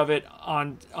advantage of it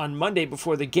on Monday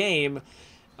before the game,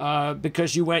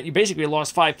 because you basically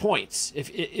lost 5 points.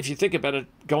 If you think about it,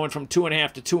 going from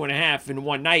 2.5 to 2.5 in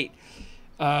one night.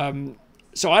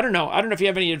 So I don't know. I don't know if you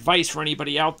have any advice for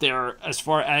anybody out there as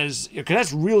far as, because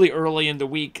that's really early in the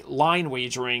week line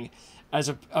wagering,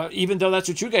 even though that's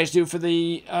what you guys do for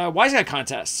the Wise Guy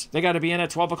contests. They got to be in at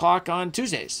 12 o'clock on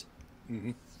Tuesdays.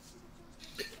 Mm-hmm.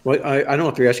 Well, I don't know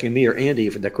if you're asking me or Andy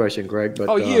for that question, Greg.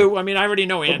 But you. I mean, I already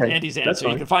know okay, Andy's answer.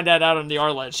 You can find that out on the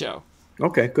Arlad show.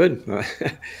 Okay, good.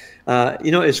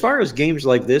 As far as games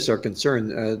like this are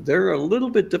concerned, they're a little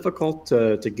bit difficult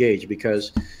to gauge,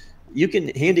 because you can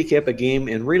handicap a game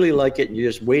and really like it, and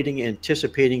you're just waiting,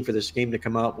 anticipating for this game to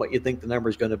come out, what you think the number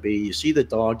is going to be. You see the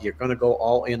dog, you're going to go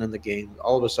all in on the game.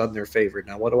 All of a sudden, they're favored.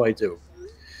 Now, what do I do?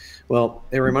 Well,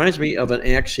 it reminds me of an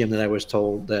axiom that I was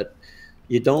told, that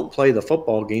you don't play the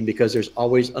football game because there's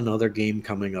always another game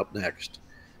coming up next,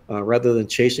 rather than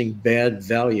chasing bad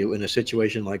value in a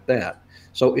situation like that.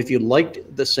 So if you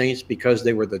liked the Saints because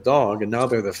they were the dog and now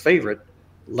they're the favorite,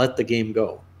 let the game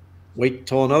go. Wait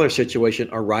till another situation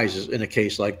arises in a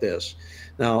case like this.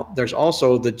 Now, there's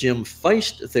also the Jim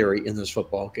Feist theory in this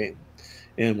football game.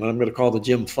 And what I'm going to call the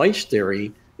Jim Feist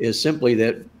theory is simply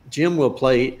that Jim will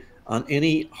play on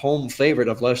any home favorite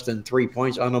of less than 3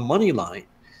 points on a money line.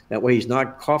 That way he's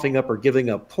not coughing up or giving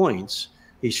up points.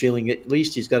 He's feeling at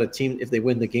least he's got a team. If they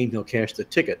win the game, he'll cash the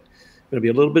ticket. Going to be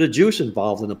a little bit of juice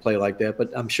involved in a play like that.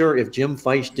 But I'm sure if Jim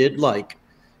Feist did like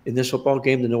in this football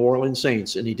game the New Orleans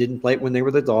Saints, and he didn't play it when they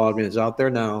were the dog and is out there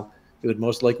now, he would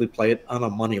most likely play it on a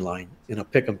money line in a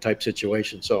pick 'em type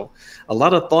situation. So a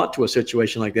lot of thought to a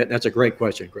situation like that. And that's a great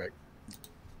question, Greg.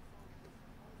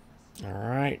 All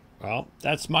right. Well,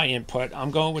 that's my input.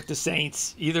 I'm going with the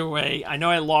Saints either way. I know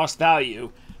I lost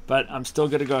value, but I'm still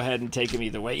going to go ahead and take them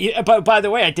either way. But by the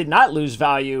way, I did not lose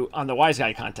value on the Wise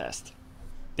Guy contest.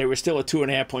 They were still a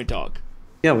 2.5-point dog.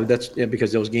 Yeah, well, that's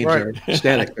because those games are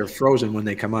static. They're frozen when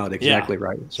they come out. Exactly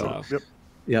right. So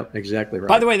yep, exactly right.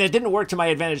 By the way, that didn't work to my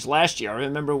advantage last year. I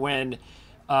remember when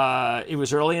it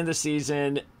was early in the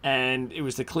season, and it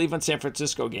was the Cleveland-San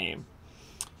Francisco game.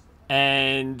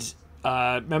 And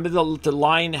remember the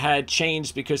line had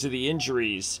changed because of the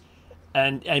injuries,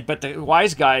 but the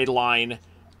Wise Guy line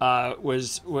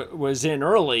was in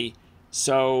early.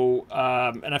 So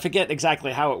and I forget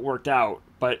exactly how it worked out,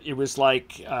 but it was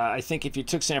like I think if you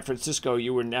took San Francisco,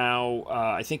 you were now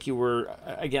I think you were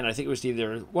again. I think it was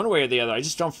either one way or the other. I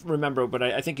just don't remember, but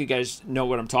I think you guys know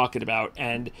what I'm talking about.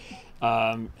 And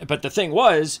but the thing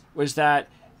was that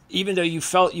even though you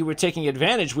felt you were taking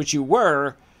advantage, which you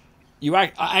were,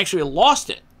 I actually lost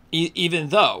it. Even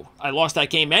though I lost that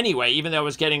game anyway, even though I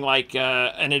was getting like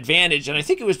an advantage, and I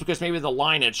think it was because maybe the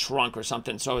line had shrunk or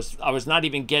something. So I was not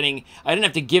even getting. I didn't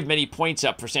have to give many points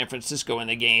up for San Francisco in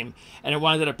the game, and it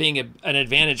wound up being an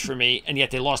advantage for me, and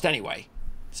yet they lost anyway.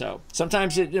 So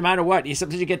sometimes, no matter what,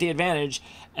 sometimes you get the advantage,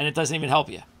 and it doesn't even help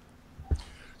you.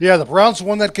 Yeah, the Browns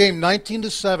won that game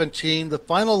 19-17. The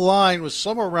final line was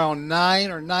somewhere around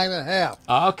 9 or 9.5.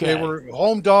 Okay, they were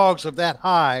home dogs of that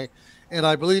high. And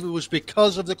I believe it was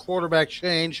because of the quarterback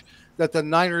change that the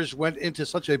Niners went into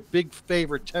such a big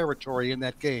favorite territory in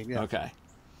that game. Yeah. Okay.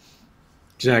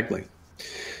 Exactly.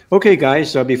 Okay,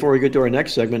 guys, before we get to our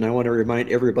next segment, I want to remind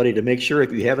everybody to make sure,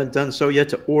 if you haven't done so yet,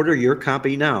 to order your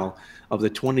copy now of the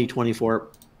 2024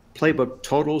 Playbook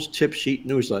Totals Tip Sheet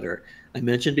newsletter. I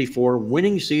mentioned before,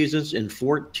 winning seasons in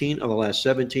 14 of the last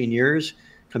 17 years,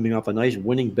 coming off a nice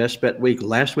winning best bet week.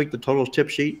 Last week, the Totals Tip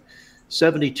Sheet,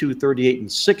 72, 38,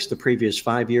 and 6 the previous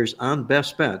 5 years on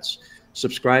best bets.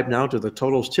 Subscribe now to the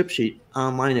Totals Tip Sheet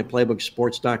online at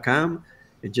playbooksports.com.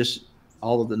 And just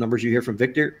all of the numbers you hear from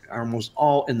Victor are almost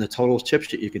all in the Totals Tip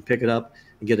Sheet. You can pick it up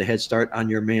and get a head start on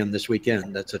your man this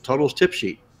weekend. That's a Totals Tip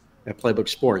Sheet at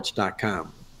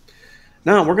playbooksports.com.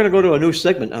 Now, we're going to go to a new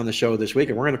segment on the show this week,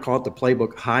 and we're going to call it the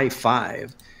Playbook High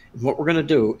Five. And what we're going to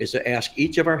do is to ask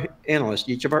each of our analysts,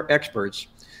 each of our experts.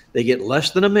 They get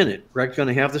less than a minute. Greg's going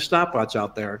to have the stopwatch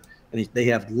out there, and they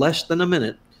have less than a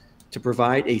minute to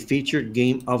provide a featured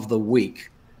game of the week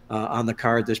on the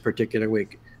card this particular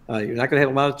week. You're not going to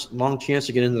have a long chance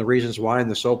to get into the reasons why and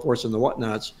the so forths and the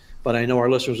whatnots, but I know our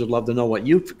listeners would love to know what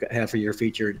you have for your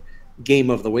featured game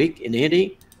of the week. And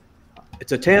Andy,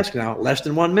 it's a task now, less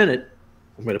than 1 minute.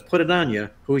 I'm going to put it on you.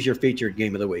 Who's your featured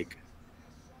game of the week?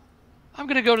 I'm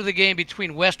going to go to the game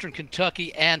between Western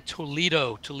Kentucky and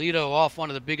Toledo. Toledo off one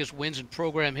of the biggest wins in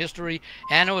program history,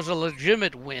 and it was a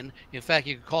legitimate win. In fact,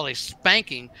 you could call it a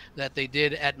spanking that they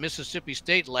did at Mississippi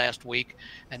State last week.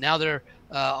 And now they're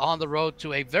on the road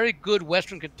to a very good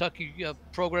Western Kentucky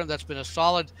program that's been a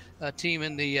solid team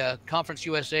in the Conference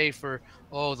USA for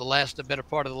the better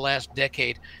part of the last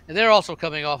decade. And they're also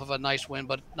coming off of a nice win,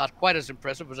 but not quite as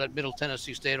impressive as at Middle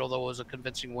Tennessee State, although it was a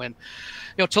convincing win.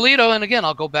 Toledo, and again,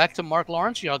 I'll go back to Mark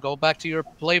Lawrence. I'll go back to your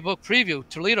playbook preview.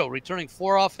 Toledo returning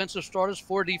 4 offensive starters,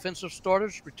 4 defensive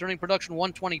starters, returning production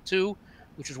 122,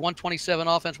 which is 127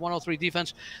 offense, 103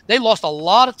 defense. They lost a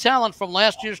lot of talent from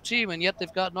last year's team, and yet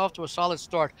they've gotten off to a solid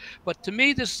start. But to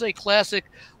me, this is a classic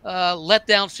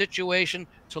letdown situation.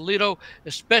 Toledo,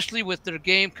 especially with their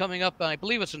game coming up, I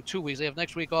believe it's in 2 weeks. They have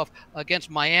next week off against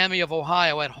Miami of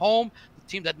Ohio at home, the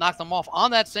team that knocked them off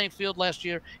on that same field last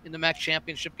year in the MAC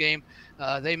championship game.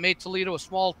 They made Toledo a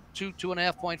small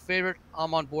 2.5 point favorite.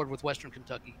 I'm on board with Western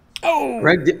Kentucky. Oh,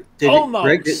 Greg,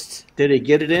 almost. Did he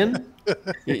get it in?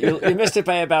 you missed it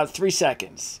by about 3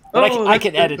 seconds. But I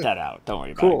can edit that out. Don't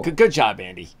worry about it. Good job,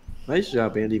 Andy. Nice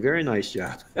job, Andy. Very nice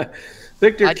job.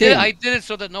 Victor King. I did it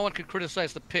so that no one could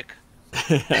criticize the pick.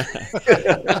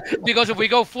 Because if we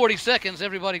go 40 seconds,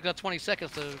 everybody got 20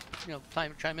 seconds to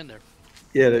chime in there.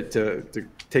 Yeah, to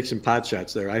take some pot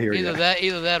shots there. I hear you.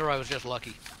 Either that or I was just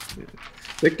lucky. Yeah.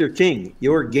 Victor King,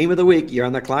 your game of the week. You're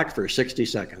on the clock for 60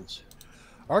 seconds.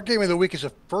 Our game of the week is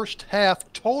a first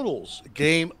half totals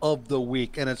game of the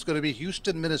week, and it's going to be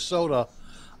Houston, Minnesota,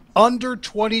 under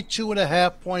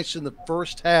 22.5 points in the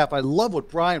first half. I love what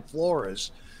Brian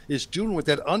Flores is doing with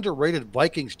that underrated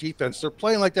Vikings defense. They're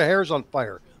playing like their hair's on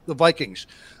fire, the Vikings.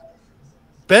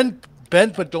 Bend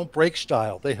but don't break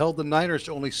style. They held the Niners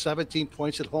to only 17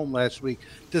 points at home last week,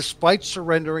 despite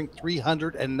surrendering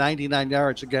 399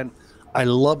 yards. Again, I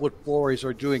love what Flores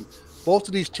are doing. Both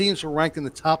of these teams were ranked in the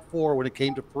top 4 when it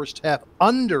came to first half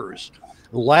unders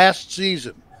last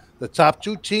season. The top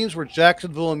 2 teams were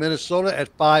Jacksonville and Minnesota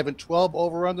at 5 and 12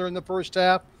 over under in the first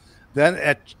half. Then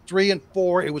at 3 and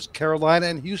 4, it was Carolina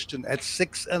and Houston at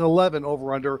 6 and 11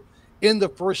 over under in the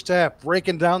first half.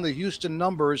 Breaking down the Houston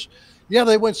numbers, yeah,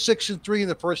 they went 6 and 3 in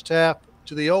the first half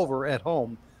to the over at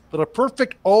home. but a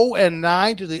perfect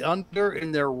 0-9 to the under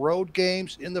in their road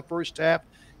games in the first half.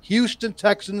 Houston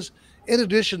Texans, in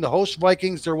addition, the host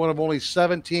Vikings, they're one of only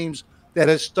 7 teams that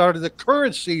has started the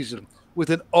current season with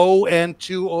an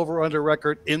 0-2 over-under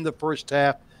record in the first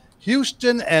half.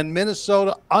 Houston and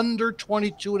Minnesota under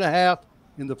 22.5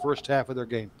 in the first half of their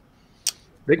game.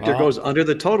 Victor goes under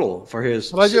the total for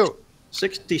his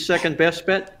 60-second best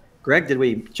bet. Greg, did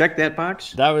we check that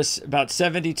box? That was about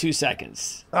 72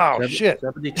 seconds. Oh, shit.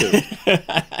 72.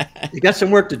 You got some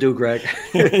work to do, Greg.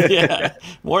 Yeah,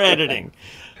 more editing.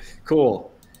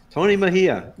 Cool. Tony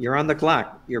Mejia, you're on the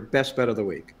clock. Your best bet of the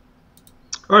week.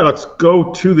 All right, let's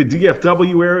go to the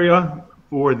DFW area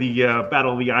for the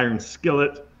Battle of the Iron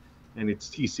Skillet. And it's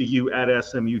TCU at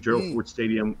SMU, Gerald Ford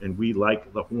Stadium. And we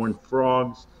like the Horned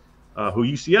Frogs, who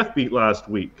UCF beat last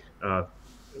week.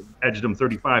 Edged them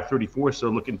 35-34, so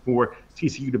looking for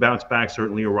TCU to bounce back.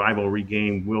 Certainly a rivalry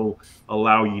game will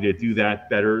allow you to do that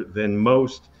better than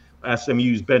most.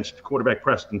 SMU's benched quarterback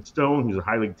Preston Stone, who's a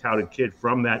highly touted kid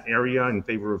from that area, in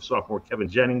favor of sophomore Kevin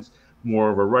Jennings.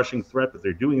 More of a rushing threat, but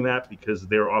they're doing that because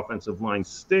their offensive line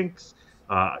stinks.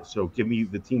 So give me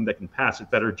the team that can pass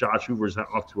it better. Josh Hoover's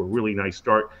off to a really nice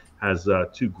start. Has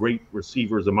 2 great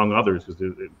receivers, among others,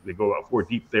 because they go out 4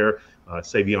 deep there.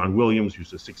 Savion Williams,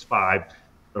 who's a 6'5",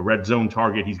 a red zone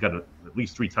target. He's got at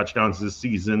least 3 touchdowns this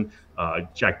season.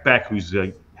 Jack Beck, who's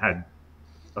had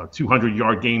a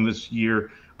 200-yard game this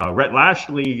year. Rhett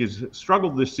Lashley has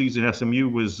struggled this season. SMU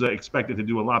was expected to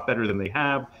do a lot better than they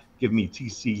have. Give me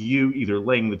TCU, either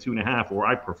laying the 2.5, or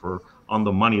I prefer on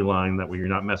the money line. That way you're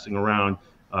not messing around,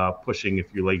 pushing if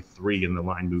you lay 3 and the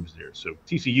line moves there. So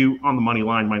TCU on the money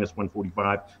line,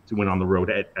 -145 to win on the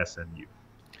road at SMU.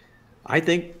 I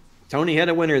think Tony had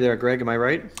a winner there, Greg. Am I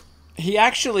right? He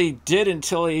actually did,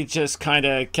 until he just kind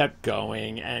of kept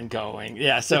going and going.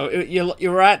 Yeah, so you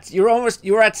were at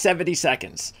 70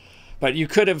 seconds, but you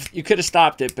could have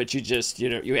stopped it, but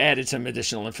you added some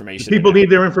additional information. People need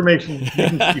their information. You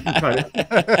can cut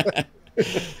it.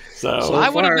 So I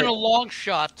would have been a long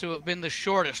shot to have been the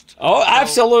shortest. Oh,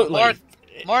 absolutely.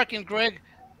 Mark and Greg,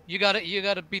 you got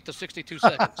to beat the 62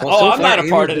 seconds. I'm not a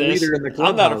part of this.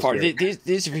 I'm not a part of it.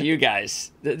 These are for you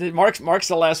guys. Mark's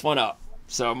the last one up.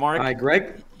 So, Mark. All right,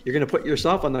 Greg, you're going to put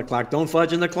yourself on the clock. Don't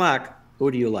fudge in the clock.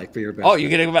 Who do you like for your best? Oh, you're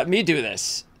going to let me do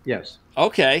this? Yes.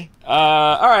 Okay.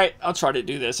 All right. I'll try to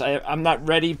do this. I'm not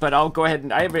ready, but I'll go ahead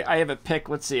and I have a pick.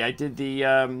 Let's see. I did the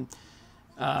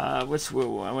I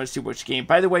want to see which game.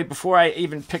 By the way, before I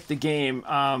even pick the game,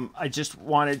 I just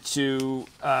wanted to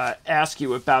ask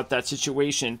you about that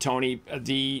situation, Tony,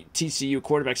 the TCU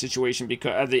quarterback situation,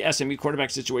 because the SMU quarterback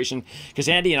situation, because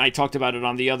Andy and I talked about it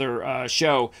on the other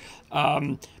show,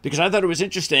 because I thought it was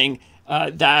interesting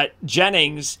that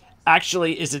Jennings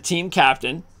actually is a team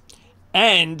captain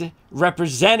and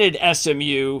represented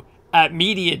SMU at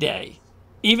Media Day,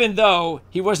 even though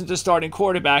he wasn't the starting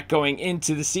quarterback going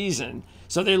into the season.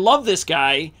 So they love this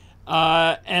guy,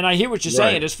 and I hear what you're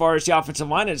saying as far as the offensive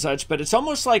line and such, but it's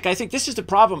almost like, I think this is the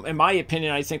problem, in my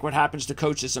opinion. I think what happens to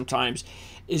coaches sometimes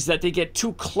is that they get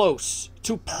too close,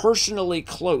 too personally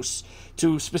close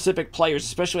to specific players,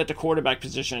 especially at the quarterback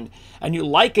position, and you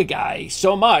like a guy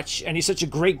so much, and he's such a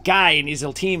great guy, and he's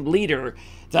a team leader,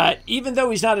 that even though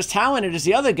he's not as talented as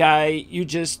the other guy, you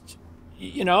just,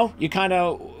 you kind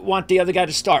of want the other guy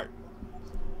to start.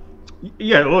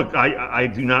 Yeah, look, I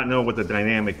do not know what the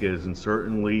dynamic is, and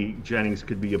certainly Jennings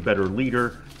could be a better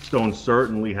leader. Stone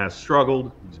certainly has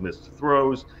struggled. He's missed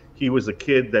throws. He was a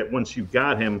kid that once you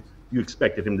got him, you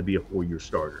expected him to be a 4-year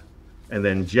starter. And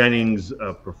then Jennings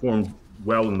performed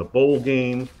well in the bowl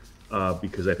game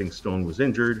because I think Stone was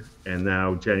injured. And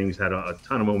now Jennings had a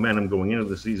ton of momentum going into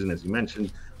the season, as you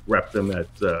mentioned. Repped them at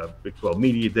Big 12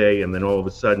 Media Day, and then all of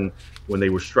a sudden, when they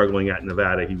were struggling at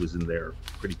Nevada, he was in there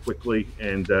pretty quickly,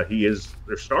 and he is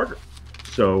their starter.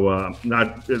 So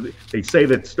they say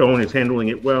that Stone is handling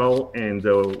it well, and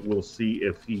we'll see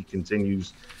if he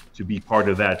continues to be part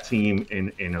of that team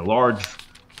in a large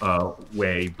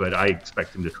way. But I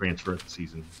expect him to transfer at the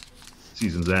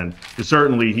season's end. Because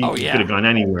certainly he could have gone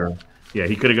anywhere. Yeah,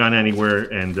 he could have gone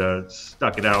anywhere and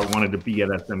stuck it out. Wanted to be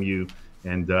at SMU.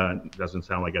 And doesn't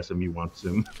sound like SMU wants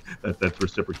him. That's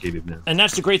reciprocated now. And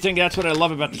that's the great thing. That's what I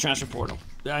love about the transfer portal.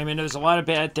 I mean, there's a lot of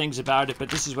bad things about it, but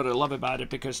this is what I love about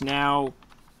it, because now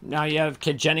you have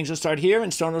Kid Jennings will start here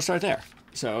and Stone will start there.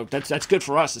 So that's good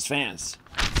for us as fans.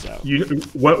 So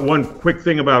one quick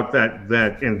thing about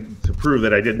that, and to prove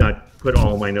that I did not put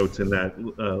all my notes in that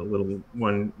little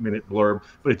 1-minute blurb,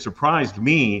 but it surprised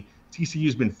me.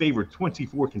 TCU's been favored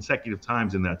 24 consecutive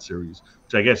times in that series,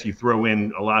 which I guess you throw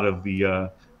in a lot of the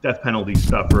death penalty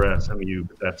stuff for SMU,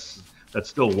 but that's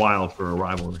still wild for a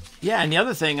rivalry. Yeah, and the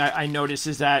other thing I noticed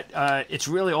is that it's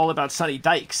really all about Sonny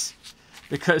Dykes,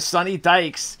 because Sonny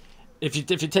Dykes, if you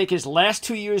take his last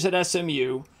 2 years at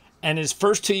SMU and his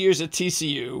first 2 years at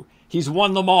TCU, he's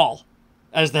won them all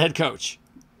as the head coach.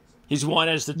 He's won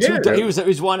as the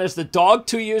he's won as the dog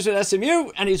 2 years at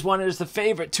SMU, and he's won as the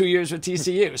favorite 2 years with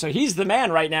TCU. So he's the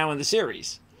man right now in the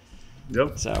series.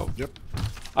 Yep. So. Yep.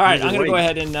 All right, I'm going to go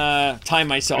ahead and time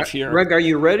myself here. Greg, are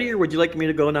you ready, or would you like me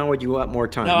to go now, or would you want more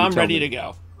time? No, I'm ready to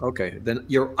go. Okay, then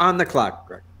you're on the clock,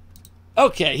 Greg.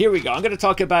 Okay, here we go. I'm going to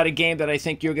talk about a game that I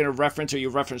think you're going to reference, or you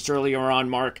referenced earlier on,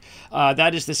 Mark.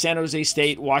 That is the San Jose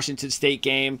State-Washington State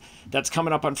game that's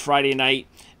coming up on Friday night.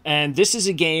 And this is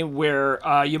a game where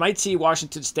you might see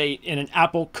Washington State in an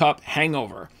Apple Cup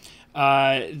hangover.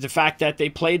 The fact that they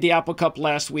played the Apple Cup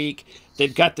last week,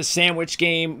 they've got the sandwich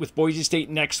game with Boise State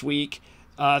next week.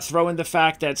 Throw in the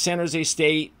fact that San Jose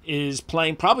State is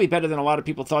playing probably better than a lot of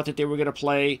people thought that they were going to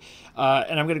play.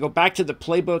 And I'm going to go back to the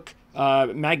Playbook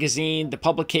magazine, the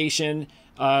publication,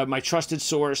 my trusted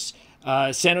source.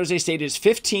 San Jose State is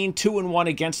 15-2-1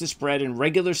 against the spread in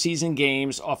regular season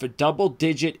games off a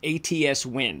double-digit ATS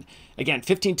win. Again,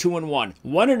 15-2-1.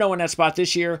 1-0 in that spot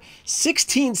this year.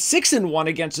 16-6-1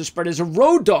 against the spread as a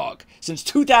road dog since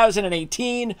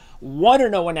 2018.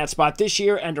 1-0 in that spot this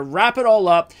year. And to wrap it all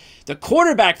up, the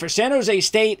quarterback for San Jose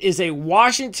State is a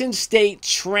Washington State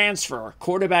transfer.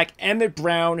 Quarterback Emmett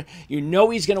Brown. You know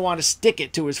he's going to want to stick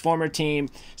it to his former team.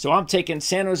 So I'm taking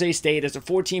San Jose State as a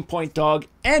 14-point dog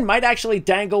and might actually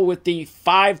dangle with the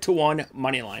 5-1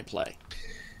 money line play.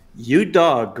 You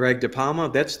dog, Greg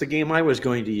DePalma. That's the game I was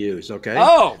going to use, okay?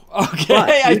 Oh,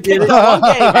 okay. I picked the wrong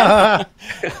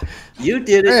game. You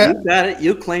did it. You got it.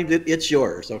 You claimed it. It's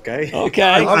yours, okay?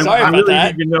 Okay. Sorry about that. I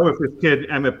really need to know if this kid,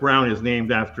 Emmett Brown, is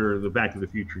named after the Back to the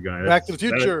Future guy. Back to the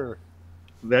Future.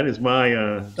 That is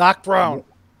my... Doc Brown.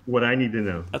 What I need to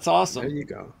know. That's awesome. There you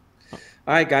go. All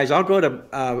right, guys. I'll go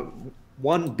to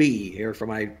 1B here for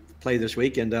my play this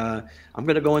week, and I'm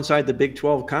going to go inside the Big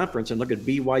 12 Conference and look at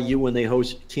BYU when they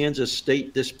host Kansas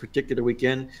State this particular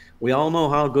weekend. We all know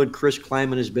how good Chris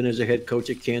Kleiman has been as a head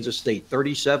coach at Kansas State,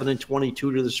 37-22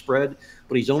 to the spread,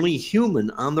 but he's only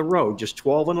human on the road, just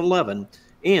 12-11,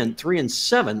 and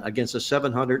 3-7 against a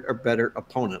 700 or better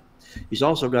opponent. He's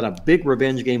also got a big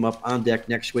revenge game up on deck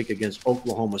next week against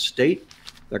Oklahoma State.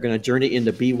 They're going to journey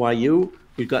into BYU,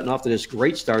 who's gotten off to this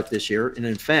great start this year, and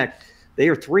in fact, they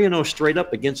are 3-0 straight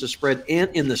up against the spread and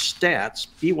in the stats.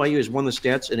 BYU has won the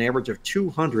stats an average of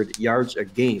 200 yards a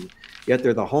game. Yet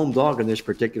they're the home dog in this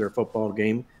particular football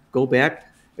game. Go back,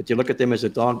 if you look at them as a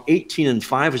dog,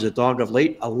 18-5 as a dog of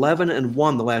late,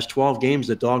 11-1 the last 12 games,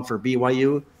 the dog for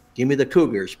BYU. Give me the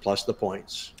Cougars plus the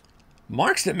points.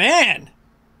 Mark's the man.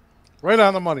 Right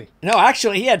on the money. No,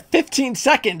 actually, he had 15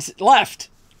 seconds left.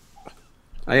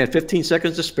 I had 15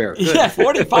 seconds to spare. Good. Yeah,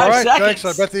 45 All right, seconds.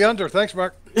 thanks. I bet the under. Thanks,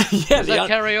 Mark. Yeah, does that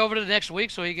carry over to the next week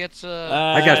so he gets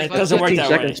I got it doesn't work 15 that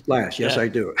second way. splash. Yes, Yeah. I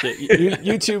do.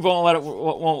 YouTube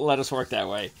won't let us work that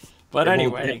way. But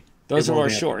anyway, those are our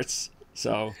shorts,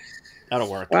 so that'll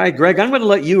work. All right, Greg, I'm going to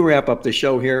let you wrap up the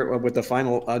show here with the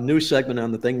final new segment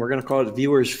on the thing. We're going to call it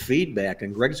Viewers Feedback,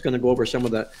 and Greg's going to go over some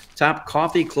of the top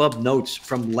coffee club notes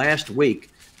from last week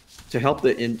to help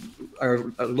our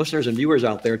listeners and viewers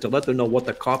out there to let them know what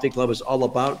the coffee club is all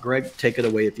about. Greg, take it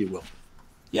away if you will.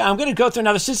 Yeah, I'm going to go through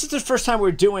now. Since it's the first time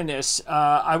we're doing this,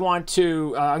 I'm going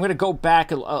to go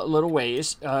back a little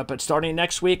ways. But starting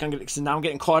next week, now I'm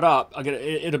getting caught up.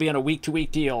 It'll be on a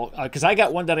week-to-week deal because I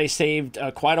got one that I saved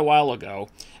quite a while ago,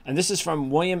 and this is from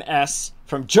William S.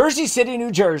 from Jersey City,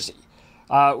 New Jersey,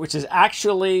 which is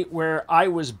actually where I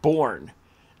was born.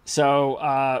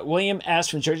 So William S.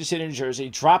 from Jersey City, New Jersey,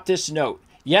 dropped this note.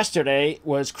 Yesterday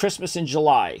was Christmas in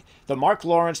July. The Mark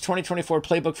Lawrence 2024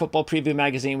 Playbook Football Preview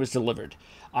Magazine was delivered.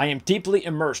 I am deeply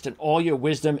immersed in all your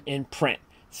wisdom in print.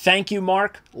 Thank you,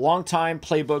 Mark, longtime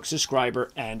Playbook subscriber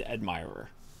and admirer.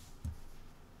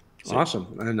 So,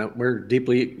 awesome. And we're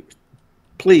deeply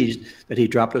pleased that he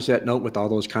dropped us that note with all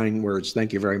those kind words.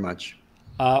 Thank you very much.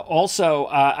 Also,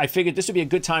 I figured this would be a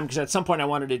good time because at some point I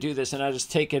wanted to do this, and I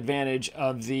just take advantage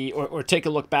of or take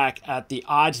a look back at the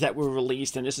odds that were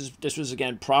released. And this was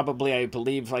again probably, I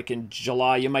believe, like in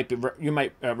July. You might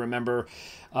remember,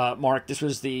 Mark. This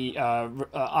was the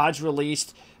odds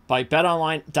released by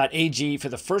BetOnline.ag for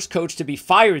the first coach to be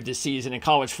fired this season in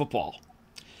college football,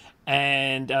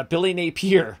 and Billy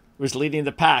Napier was leading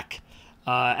the pack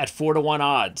at 4-1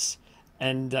 odds.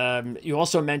 And you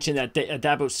also mentioned that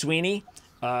Dabo Swinney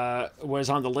was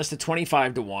on the list at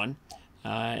 25-1.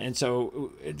 And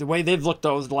so the way they've looked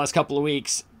over the last couple of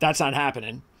weeks, that's not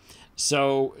happening.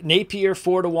 So Napier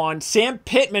 4-1, Sam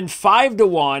Pittman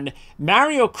 5-1,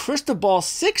 Mario Cristobal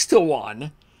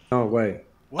 6-1. Oh wait,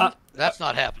 What? That's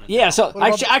not happening. Yeah. So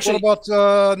what about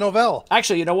Novell?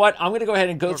 Actually, you know what? I'm going to go ahead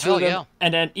and go through them, yeah.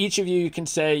 and then each of you can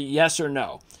say yes or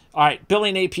no. All right,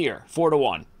 Billy Napier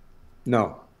 4-1.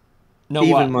 no, No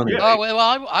even what? money. Oh, well,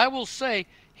 I will say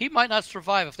he might not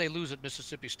survive if they lose at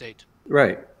Mississippi State.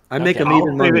 Right. I make him I'll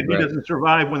even say money. that he doesn't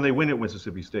survive when they win at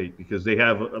Mississippi State because they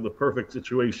have the perfect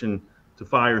situation to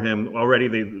fire him. Already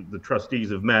the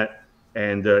trustees have met,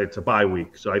 and it's a bye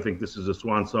week. So I think this is a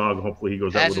swan song. Hopefully he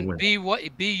goes out As with a in win.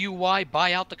 BUY,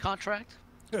 buy out the contract?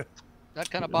 That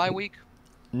kind of bye week?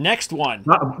 Next one.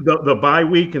 The bye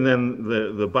week and then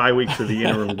the bye week for the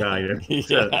interim guy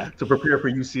Yeah. to prepare for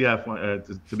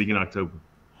UCF to begin October.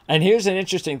 And here's an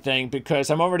interesting thing because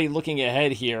I'm already looking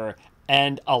ahead here,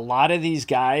 and a lot of these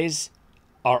guys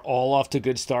are all off to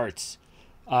good starts.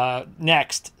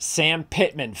 Next, Sam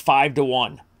Pittman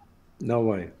 5-1. No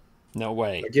way. No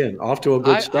way. Again, off to a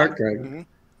good start, Greg.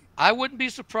 I wouldn't be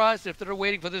surprised if they're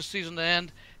waiting for this season to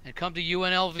end and come to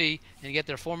UNLV and get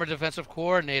their former defensive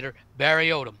coordinator, Barry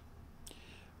Odom.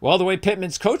 Well, the way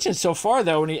Pittman's coaching so far,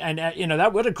 though, and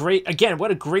that what a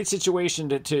great situation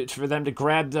for them to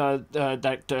grab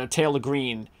that Taylor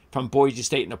Green from Boise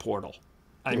State in the portal.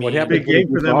 I mean, What happened big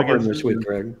game for them Auburn against this week,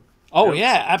 Greg? Oh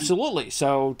yeah, absolutely.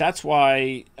 So that's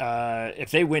why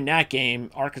if they win that game,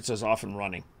 Arkansas is off and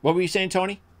running. What were you saying,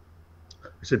 Tony?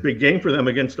 It's a big game for them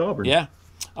against Auburn. Yeah.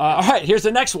 All right, here's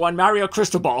the next one. Mario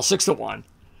Cristobal 6-1.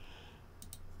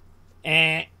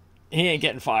 And he ain't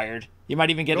getting fired. He might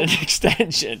even get an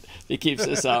extension if he keeps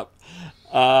this up.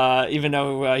 Even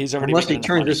though he's already unless he making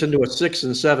turns enough this into a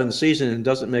 6-7 season and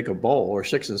doesn't make a bowl, or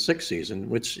 6-6 season,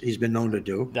 which he's been known to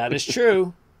do. money. That is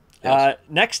true. Yes.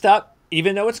 Next up,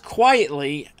 even though it's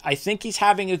quietly, I think he's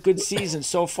having a good season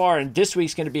so far, and this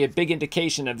week's going to be a big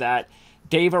indication of that.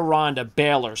 Dave Aranda,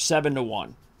 Baylor,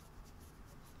 7-1.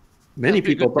 Many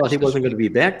people good thought he business wasn't going to be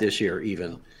back this year,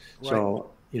 even. Right.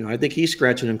 So, I think he's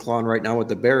scratching and clawing right now with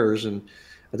the Bears, and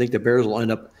I think the Bears will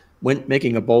end up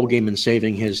making a bowl game and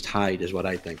saving his tide, is what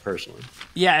I think personally.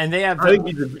 Yeah, and they have. I think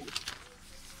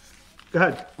go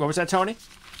ahead. What was that, Tony?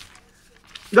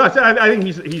 No, I think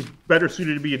he's better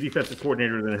suited to be a defensive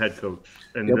coordinator than a head coach.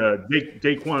 And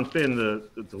Daquan Finn,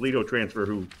 the Toledo transfer,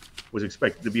 who was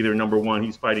expected to be their number one,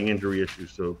 he's fighting injury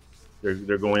issues, so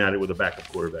they're going at it with a backup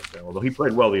quarterback now. Although he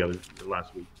played well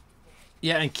last week.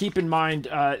 Yeah, and keep in mind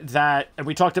that, and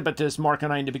we talked about this, Mark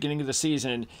and I, in the beginning of the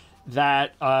season,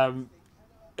 that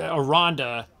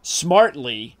Aranda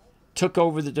smartly took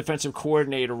over the defensive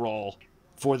coordinator role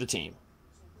for the team.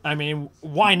 I mean,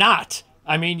 why not?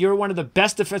 I mean, you're one of the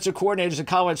best defensive coordinators in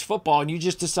college football, and you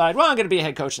just decide, well, I'm going to be a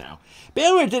head coach now.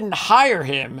 Baylor didn't hire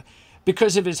him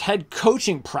because of his head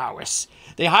coaching prowess.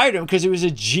 They hired him because he was a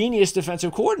genius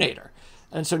defensive coordinator.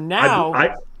 And so now...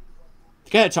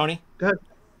 Go ahead, Tony. Go ahead.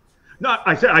 No,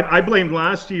 I blamed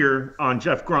last year on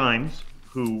Jeff Grimes,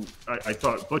 who I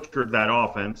thought butchered that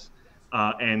offense,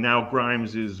 and now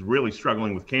Grimes is really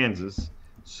struggling with Kansas.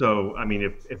 So, I mean,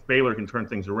 if Baylor can turn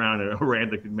things around,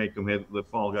 Aranda could make him hit the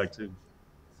fall guy too.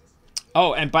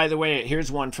 Oh, and by the way,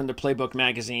 here's one from the Playbook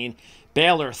magazine.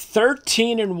 Baylor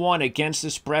 13-1 against the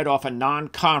spread off a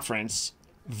non-conference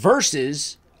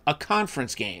versus a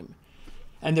conference game.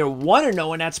 And they're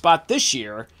 1-0 in that spot this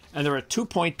year, and they're a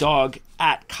 2-point dog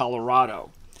at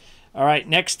Colorado. All right,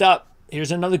 next up,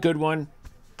 here's another good one.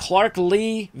 Clark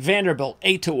Lee, Vanderbilt,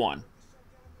 8-1.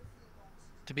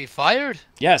 To be fired?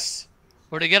 Yes.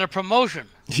 Or to get a promotion?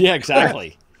 Yeah,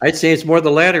 exactly. I'd say it's more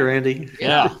the latter, Andy.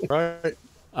 Yeah. Right.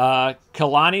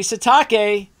 Kalani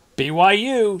Sitake,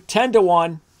 BYU,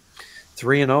 10-1.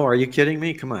 3-0. Are you kidding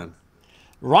me? Come on.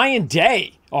 Ryan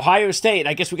Day, Ohio State.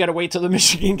 I guess we got to wait till the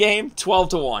Michigan game.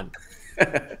 12-1.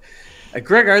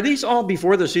 Greg, are these all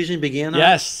before the season began?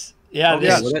 Yes. Yeah. Okay,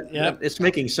 well, it's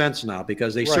making sense now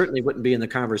because they certainly wouldn't be in the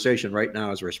conversation right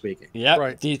now as we're speaking. Yeah.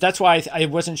 Right. That's why I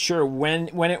wasn't sure when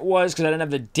it was because I didn't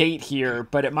have the date here,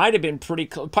 but it might have been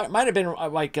might have been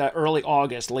like early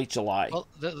August, late July. Well,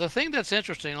 the thing that's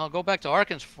interesting, I'll go back to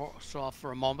Arkansas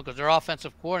for a moment because their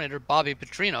offensive coordinator, Bobby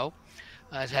Petrino,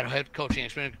 has had head coaching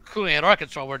experience, including at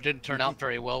Arkansas, where it didn't turn out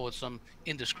very well with some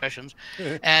indiscretions.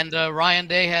 And Ryan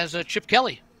Day has Chip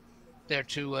Kelly there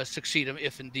to succeed him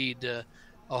if indeed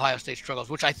Ohio State struggles,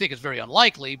 which I think is very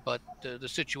unlikely, but the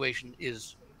situation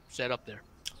is set up there.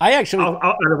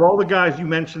 Out of all the guys you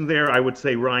mentioned there, I would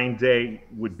say Ryan Day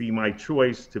would be my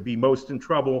choice to be most in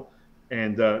trouble.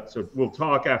 And so we'll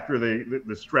talk after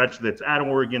the stretch that's at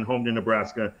Oregon, home to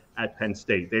Nebraska, at Penn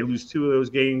State. They lose 2 of those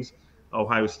games.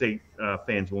 Ohio State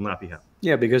fans will not be happy.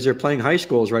 Yeah, because they're playing high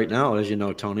schools right now, as you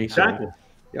know, Tony. So, Exactly.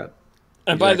 Yeah.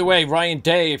 And by the way, Ryan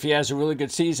Day, if he has a really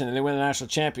good season and they win the national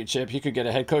championship, he could get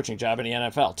a head coaching job in the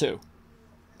NFL too.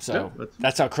 So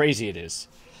that's how crazy it is.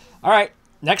 All right,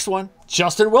 next one.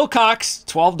 Justin Wilcox,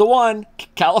 12-1,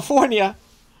 California.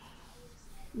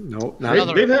 No,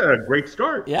 they've had a great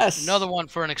start. Yes. Another one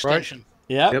for an extension.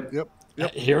 Right.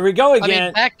 Yep. Here we go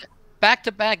again. I mean,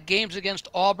 back-to-back games against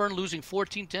Auburn, losing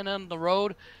 14-10 on the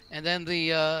road, and then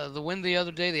the win the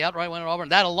other day, the outright win at Auburn.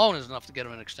 That alone is enough to get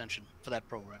him an extension for that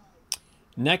program.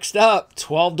 Next up,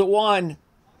 12-1,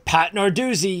 Pat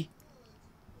Narduzzi.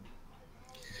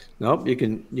 Nope, you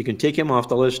can take him off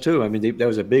the list too. I mean, that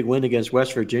was a big win against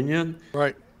West Virginia.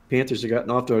 Right. Panthers have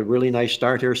gotten off to a really nice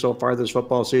start here so far this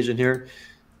football season here.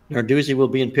 Narduzzi will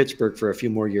be in Pittsburgh for a few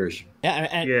more years. Yeah,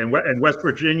 and West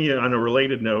Virginia, on a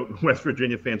related note, West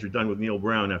Virginia fans are done with Neil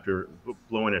Brown after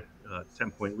blowing a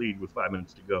 10-point lead with 5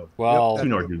 minutes to go. Well, to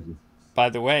Narduzzi. By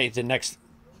the way, the next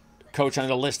coach on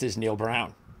the list is Neil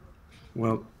Brown.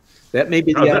 Well, that may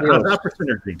be the adios.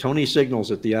 Tony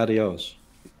signals at the adios.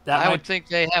 I would think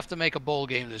they have to make a bowl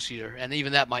game this year, and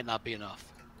even that might not be enough.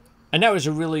 And that was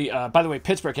a really, by the way,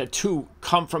 Pittsburgh had 2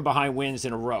 come-from-behind wins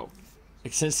in a row.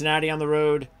 Like Cincinnati on the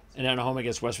road, and then at home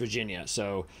against West Virginia.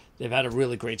 So they've had a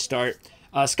really great start.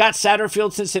 Scott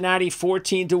Satterfield, Cincinnati,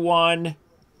 14-1.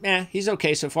 He's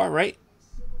okay so far, right?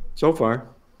 So far.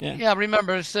 Yeah,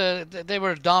 remember, they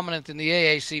were dominant in the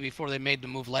AAC before they made the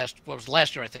move last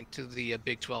year, I think, to the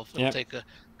Big 12. It'll take a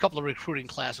couple of recruiting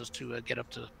classes to get up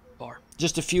to par.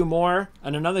 Just a few more,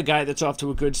 and another guy that's off to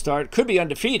a good start. Could be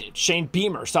undefeated. Shane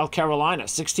Beamer, South Carolina,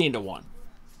 16-1.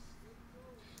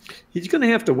 He's going to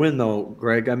have to win, though,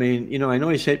 Greg. I mean, I know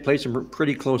he's played some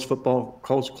pretty close football,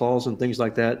 close calls and things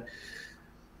like that.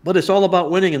 But it's all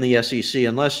about winning in the SEC,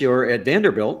 unless you're at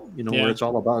Vanderbilt, where it's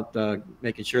all about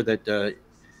making sure that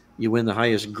you win the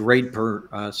highest grade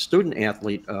per student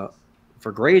athlete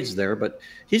for grades there. But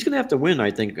he's going to have to win,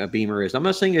 I think, Beamer is. I'm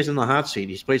not saying he's in the hot seat.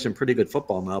 He's played some pretty good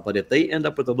football now. But if they end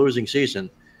up with a losing season,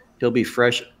 he'll be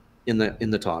fresh in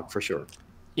the talk for sure.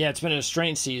 Yeah, it's been a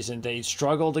strange season. They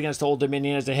struggled against Old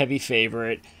Dominion as a heavy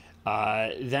favorite.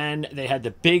 Then they had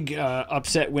the big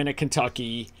upset win at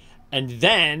Kentucky. And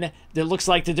then it looks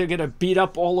like that they're going to beat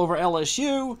up all over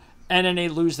LSU. And then they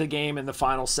lose the game in the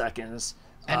final seconds.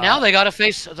 And now they got to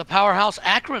face the powerhouse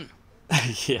Akron.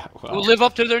 Who live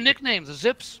up to their nickname, the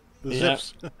Zips. The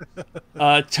Zips.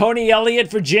 Tony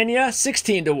Elliott, Virginia,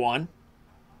 16-1.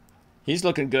 He's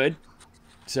looking good.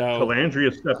 So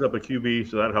Calandria stepped up a QB,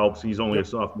 so that helps. He's only a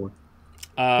sophomore.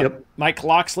 Mike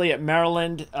Loxley at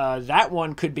Maryland. That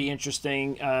one could be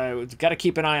interesting. We've got to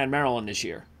keep an eye on Maryland this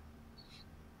year.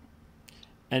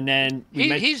 And then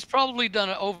he's probably done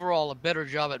overall a better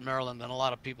job at Maryland than a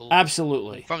lot of people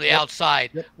absolutely from the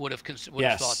outside would have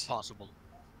thought possible.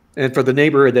 And for the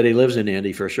neighborhood that he lives in,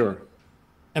 Andy, for sure.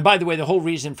 And by the way, the whole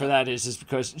reason for that is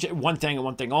because one thing and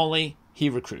one thing only: he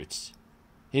recruits.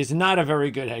 He's not a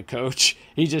very good head coach.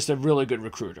 He's just a really good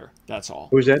recruiter. That's all.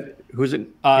 Who's that? Who's it?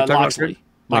 Loxley.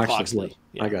 Mike Loxley.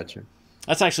 Yeah. I got you.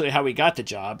 That's actually how he got the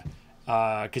job,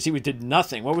 because he did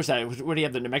nothing. What was that? What did he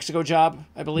have, the New Mexico job,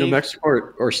 I believe? New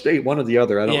Mexico or state, one or the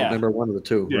other. I don't remember one of the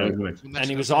two. Yeah, right? And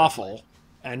he was awful.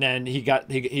 And then he got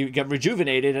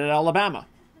rejuvenated at Alabama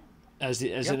as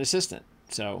an assistant.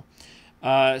 So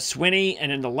Swinney,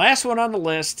 and then the last one on the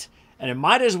list, and it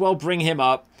might as well bring him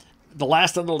up, the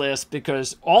last on the list,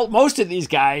 because most of these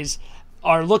guys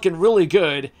are looking really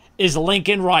good, is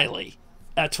Lincoln Riley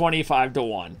at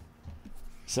 25-1.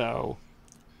 So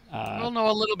we'll know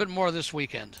a little bit more this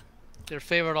weekend. They're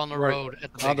favored on the road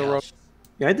at the Big House.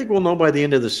 Yeah, I think we'll know by the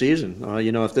end of the season.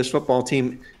 If this football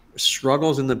team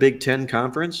struggles in the Big Ten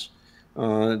Conference,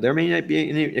 there may not be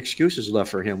any excuses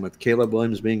left for him with Caleb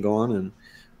Williams being gone, and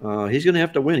he's going to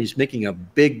have to win. He's making a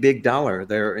big dollar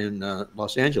there in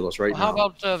Los Angeles now. How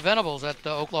about Venables at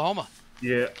Oklahoma?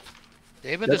 Yeah.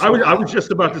 David, I was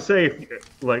just about to say,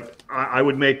 I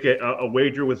would make a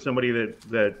wager with somebody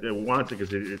that wants it,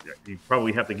 because you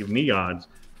probably have to give me odds.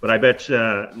 But I bet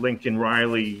Lincoln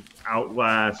Riley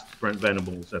outlasts Brent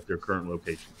Venables at their current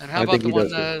location. And how about the one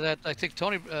that I think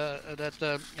Tony,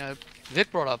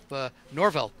 Vic brought up,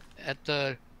 Norvell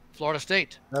at Florida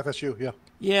State? FSU, yeah.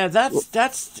 Yeah, that's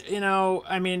that's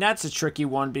a tricky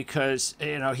one, because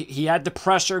he had the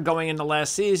pressure going into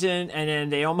last season, and then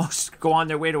they almost go on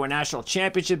their way to a national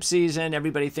championship season.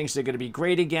 Everybody thinks they're going to be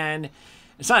great again.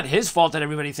 It's not his fault that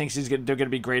everybody thinks they're going to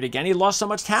be great again. He lost so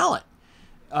much talent.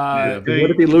 What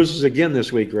if he loses again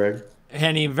this week, Greg?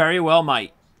 And he very well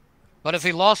might. But if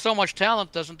he lost so much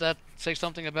talent, doesn't that say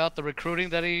something about the recruiting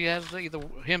that he has, either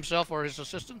himself or his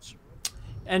assistants?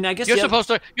 And I guess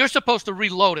you're supposed to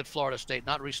reload at Florida State,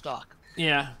 not restock.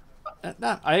 Yeah,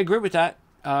 no, I agree with that.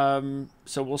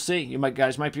 So we'll see. You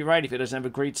guys might be right. If he doesn't have a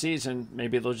great season,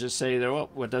 maybe they'll just say, well,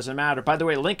 it doesn't matter. By the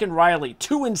way, Lincoln Riley,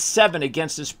 2-7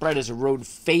 against the spread as a road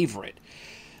favorite.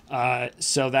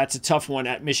 So that's a tough one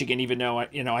at Michigan, even though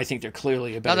I think they're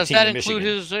clearly a better team than Michigan. Now,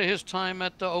 does that include his time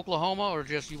at Oklahoma, or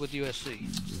just with USC?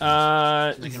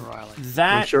 Lincoln Riley.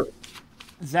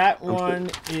 That one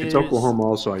is. It's Oklahoma,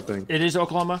 also, I think. It is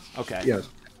Oklahoma. Okay. Yes.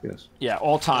 Yeah,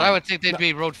 all time. I would think they'd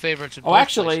be road favorites.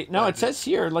 Actually, no. It says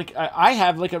here, I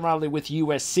have Lincoln Riley with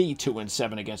USC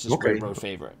 2-7 against the spread road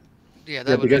favorite. Yeah,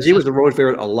 because he was a road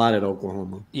favorite a lot at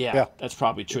Oklahoma. Yeah, that's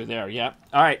probably true there. Yeah.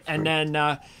 All right, and then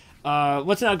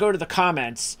let's now go to the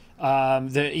comments.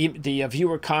 The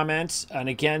viewer comments, and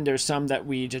again, there's some that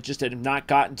we just have not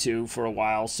gotten to for a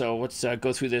while. So let's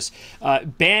go through this.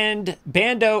 Bando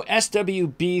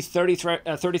SWB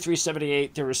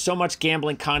 3378. There is so much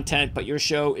gambling content, but your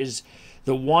show is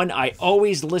the one I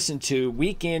always listen to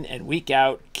week in and week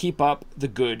out. Keep up the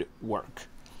good work.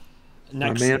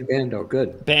 Next, my man Bando,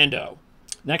 good. Bando.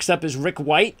 Next up is Rick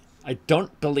White. I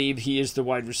don't believe he is the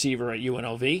wide receiver at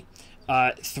UNLV.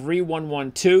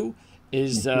 3112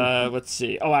 is let's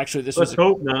see. Oh, actually, let's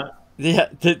hope not. Yeah,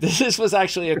 this was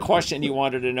actually a question he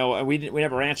wanted to know, and we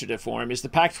never answered it for him. Is the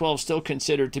Pac-12 still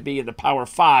considered to be in the Power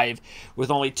 5 with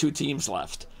only 2 teams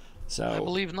left? So I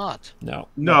believe not. No,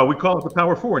 we call it the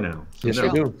Power 4 now. So yes, we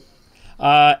do.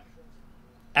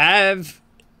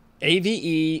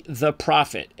 AVE the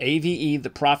Prophet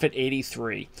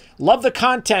 83. Love the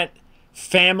content,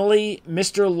 family.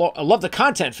 Love the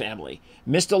content, family.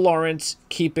 Mr. Lawrence,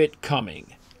 keep it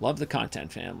coming. Love the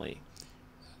content, family.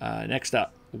 Next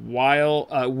up, Will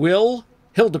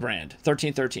Hildebrand,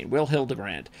 1313. Will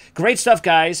Hildebrand. Great stuff,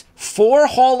 guys. 4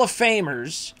 Hall of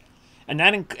Famers, and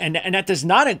that does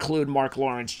not include Mark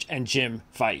Lawrence and Jim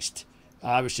Feist.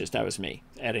 That was me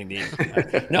adding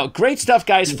the no, great stuff,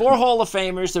 guys. 4 Hall of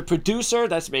Famers, the producer,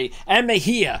 that's me, and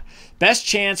Mejia. Best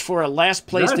chance for a last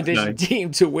place division team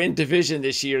to win division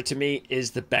this year to me is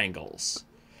the Bengals.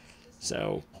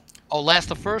 So last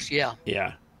to first, yeah.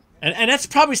 Yeah. And that's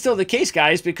probably still the case,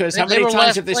 guys, because how many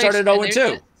times have they started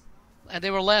 0-2? And they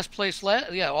were last place. I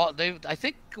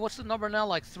think, what's the number now?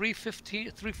 Like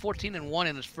 314-1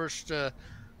 in his first 3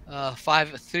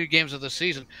 games of the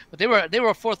season. But they were a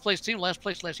 4th place team, last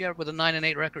place last year with a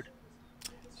 9-8 record.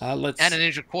 And an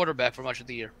injured quarterback for much of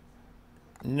the year.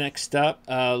 Next up,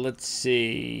 let's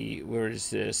see. Where is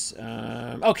this?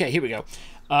 Okay, here we go.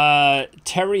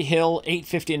 Terry Hill,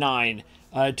 859.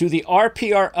 Do the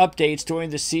RPR updates during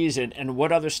the season, and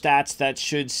what other stats that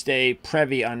should stay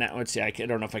prevy on that? Let's see. I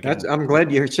don't know if I can. I'm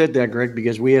glad you said that, Greg,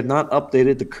 because we have not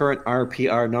updated the current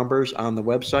RPR numbers on the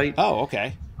website. Oh,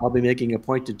 okay. I'll be making a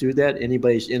point to do that.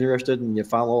 Anybody's interested, and you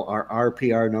follow our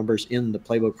RPR numbers in the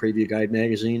Playbook Preview Guide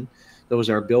magazine. Those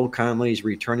are Bill Conley's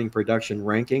returning production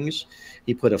rankings.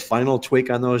 He put a final tweak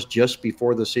on those just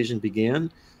before the season began.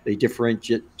 They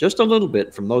differentiate just a little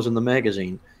bit from those in the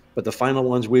magazine. But the final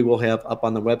ones we will have up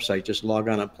on the website. Just log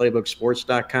on at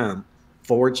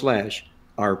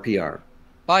playbooksports.com/RPR.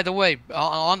 By the way,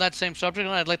 on that same subject,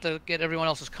 and I'd like to get everyone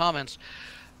else's comments.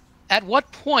 At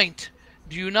what point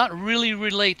do you not really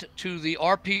relate to the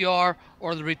RPR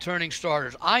or the returning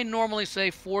starters? I normally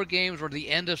say 4 games or the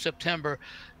end of September.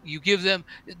 You give them,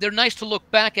 they're nice to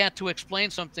look back at to explain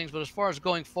some things, but as far as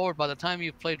going forward, by the time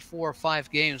you've played 4 or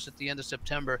 5 games at the end of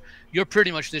September, you're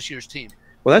pretty much this year's team.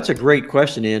 Well, that's a great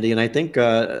question, Andy. And I think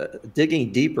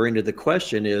digging deeper into the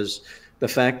question is the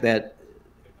fact that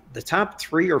the top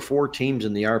 3 or 4 teams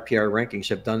in the RPR rankings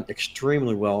have done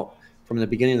extremely well from the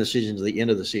beginning of the season to the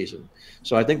end of the season.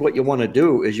 So I think what you want to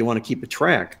do is you want to keep a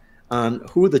track on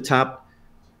who the top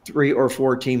 3 or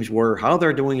 4 teams were, how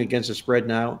they're doing against the spread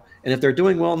now. And if they're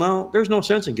doing well now, there's no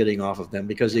sense in getting off of them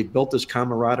because they've built this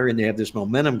camaraderie and they have this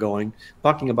momentum going.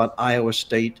 Talking about Iowa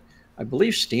State, I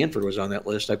believe Stanford was on that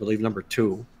list. I believe number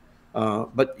 2.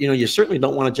 But, you certainly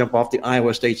don't want to jump off the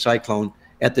Iowa State Cyclone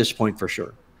at this point for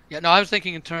sure. Yeah, no, I was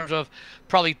thinking in terms of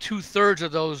probably 2/3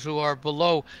 of those who are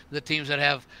below the teams that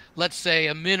have, let's say,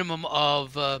 a minimum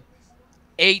of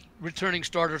 8 returning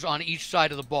starters on each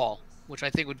side of the ball, which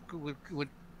I think would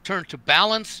turn to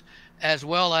balance as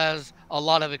well as a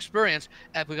lot of experience.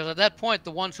 Because at that point,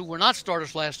 the ones who were not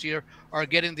starters last year are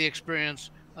getting the experience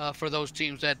for those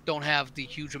teams that don't have the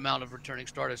huge amount of returning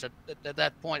starters at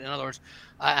that point. In other words,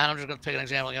 I'm just going to take an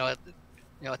example.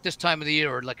 At this time of the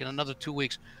year, or like in another 2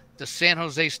 weeks, the San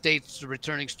Jose State's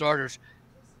returning starters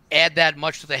add that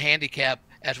much to the handicap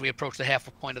as we approach the half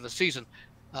a point of the season.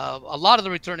 a lot of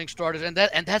the returning starters, and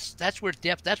that's where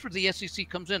depth, that's where the SEC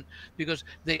comes in, because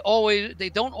they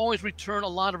don't always return a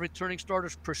lot of returning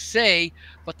starters per se,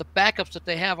 but the backups that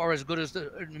they have are as good as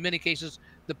in many cases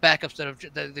the backups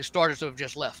the starters that have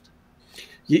just left.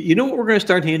 You know what we're going to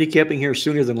start handicapping here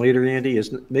sooner than later, Andy,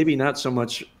 is maybe not so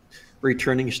much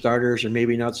returning starters, or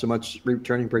maybe not so much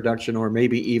returning production, or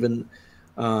maybe even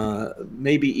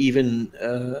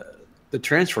the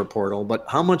transfer portal, but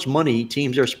how much money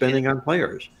teams are spending on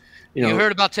players. You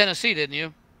heard about Tennessee, didn't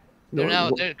you?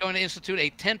 They're going to institute a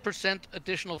 10%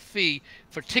 additional fee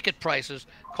for ticket prices,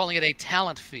 calling it a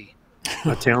talent fee.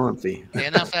 A talent fee. They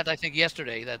announced that, I think,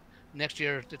 yesterday, that next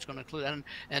year it's going to include,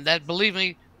 and that, believe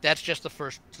me, that's just the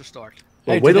first to start.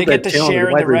 Well, hey, wait do they till get that to share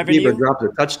in the revenue? Drops a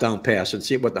touchdown pass and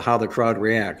see how the crowd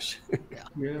reacts.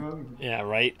 Yeah,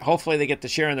 right. Hopefully they get to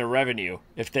share in the revenue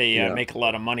if they make a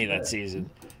lot of money that season.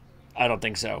 I don't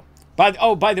think so.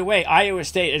 By the way, Iowa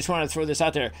State, I just want to throw this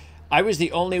out there. I was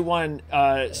the only one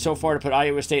so far to put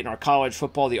Iowa State in our college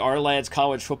football, the R-Lads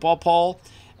college football poll.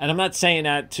 And I'm not saying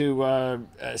that to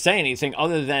say anything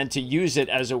other than to use it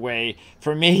as a way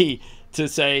for me to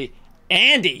say,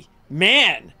 Andy,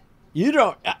 man,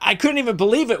 I couldn't even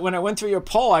believe it when I went through your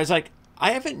poll. I was like,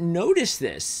 I haven't noticed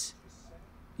this.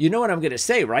 You know what I'm going to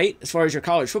say, right? As far as your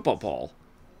college football poll.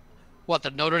 What,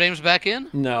 the Notre Dame's back in?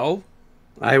 No.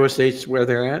 Iowa State's where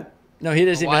they're at? No, he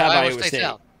doesn't even have Iowa State.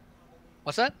 Out.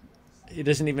 What's that? He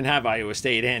doesn't even have Iowa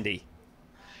State, Andy.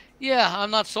 Yeah,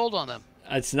 I'm not sold on them.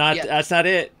 That's not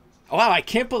it. Wow, I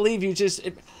can't believe you just...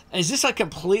 Is this like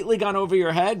completely gone over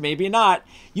your head? Maybe not.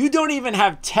 You don't even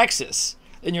have Texas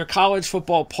in your college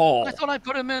football poll. I thought I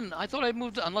put him in. I thought I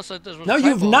moved, unless this was No,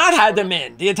 you've not had them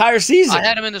in the entire season. I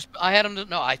had him in this.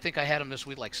 No, I think I had him this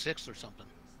week like 6th or something.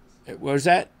 What was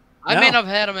that? I may not have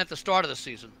had him at the start of the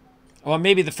season. Well,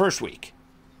 maybe the first week.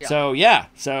 Yeah.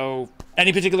 So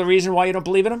any particular reason why you don't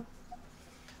believe in them?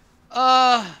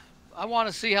 I want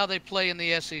to see how they play in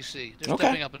the SEC. They're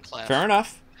stepping up in class. Fair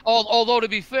enough. Although, to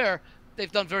be fair,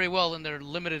 they've done very well in their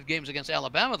limited games against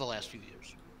Alabama the last few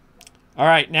years. All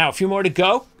right, now a few more to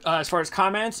go as far as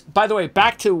comments. By the way,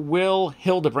 back to Will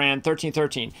Hildebrand,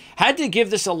 1313. Had to give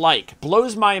this a like.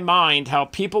 Blows my mind how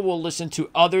people will listen to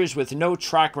others with no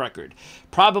track record.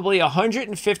 Probably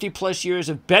 150 plus years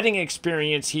of betting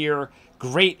experience here.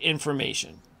 Great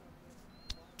information.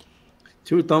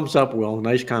 2 thumbs up, Will.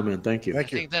 Nice comment. Thank you. I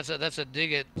think that's a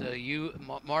dig at you,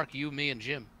 Mark, you, me, and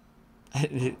Jim.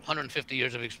 150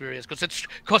 years of experience, because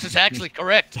it's actually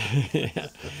correct.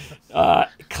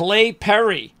 Clay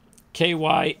Perry,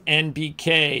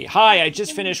 KYNBK. Hi, I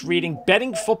just finished reading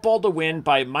Betting Football to Win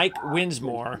by Mike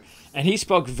Winsmore, and he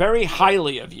spoke very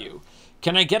highly of you.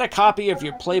 Can I get a copy of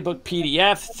your Playbook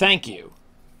PDF? Thank you.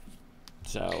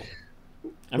 So,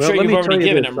 I'm sure you've already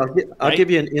given him. I'll give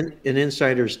you an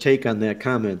insider's take on that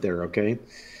comment there, okay?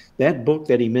 That book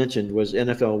that he mentioned was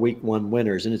NFL Week 1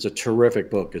 Winners, and it's a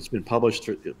terrific book. It's been published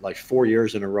for like 4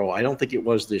 years in a row. I don't think it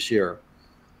was this year.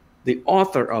 The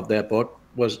author of that book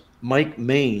was Mike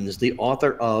Maines, the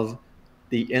author of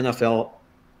the NFL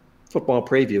Football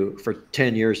Preview for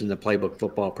 10 years in the Playbook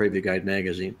Football Preview Guide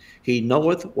magazine. He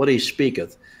knoweth what he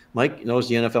speaketh. Mike knows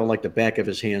the NFL like the back of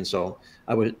his hand, so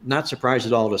I was not surprised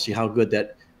at all to see how good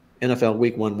that NFL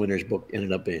Week 1 Winners book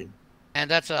ended up being.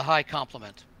 And that's a high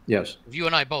compliment. Yes. You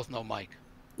and I both know Mike.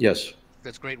 Yes.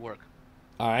 That's great work.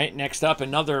 All right. Next up,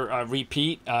 another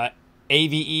repeat.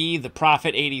 AVE, the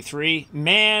Prophet 83.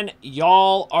 Man,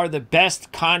 y'all are the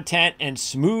best content and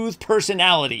smooth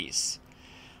personalities.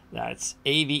 That's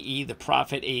AVE, the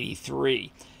Prophet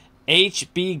 83.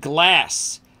 HB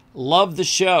Glass. Love the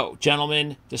show,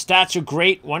 gentlemen. The stats are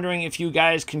great. Wondering if you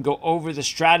guys can go over the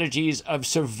strategies of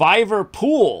Survivor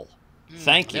Pool.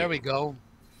 Thank you. There we go.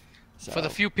 So, for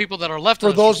the few people that are left.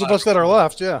 For those of us that are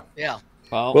left, yeah. Yeah.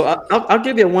 Well, I'll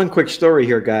give you one quick story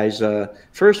here, guys.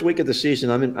 First week of the season,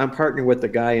 I'm partnering with the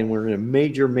guy, and we're in a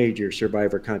major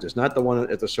Survivor contest. Not the one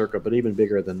at the Circle, but even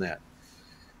bigger than that.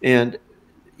 And,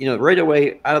 right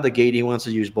away, out of the gate, he wants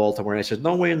to use Baltimore. And I said,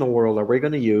 no way in the world are we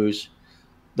going to use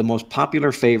the most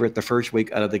popular favorite the first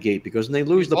week out of the gate, because when they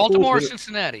lose the Baltimore or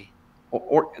Cincinnati.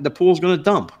 Or the pool's going to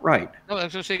dump, right? No, I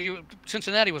was going to say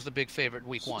Cincinnati was the big favorite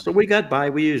week 1. So we got by.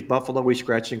 We used Buffalo. We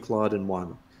scratched and clawed and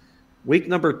won. Week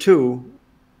number 2,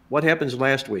 what happens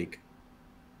last week?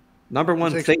 Number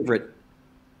 1 favorite.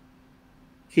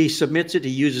 He submits it.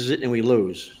 He uses it, and we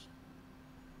lose.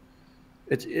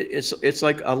 It's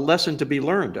like a lesson to be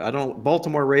learned.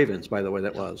 Baltimore Ravens, by the way,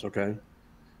 that was okay.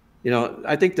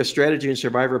 I think the strategy in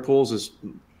Survivor pools is,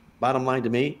 bottom line to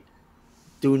me,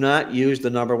 do not use the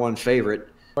number 1 favorite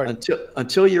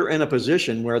until you're in a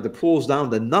position where the pool's down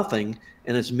to nothing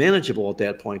and it's manageable at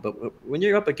that point. But when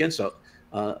you're up against a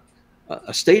a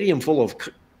stadium full of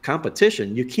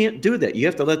competition. You can't do that. You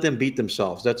have to let them beat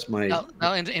themselves. That's my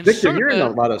now in Victor. Circa, You're in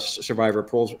a lot of survivor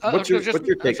pools. What's your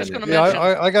take on that?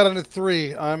 Yeah, I got into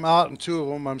 3. I'm out in 2 of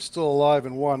them. I'm still alive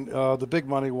in 1, the big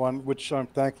money one, which I'm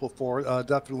thankful for,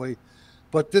 definitely.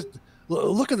 But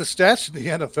look at the stats in the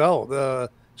NFL. The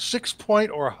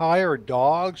 6-point or higher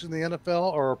dogs in the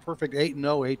NFL are a perfect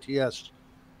 8-0 ATS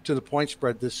to the point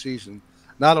spread this season.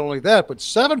 Not only that, but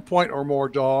 7-point or more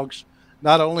dogs.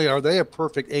 Not only are they a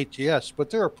perfect ATS, but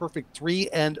they're a perfect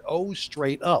 3-0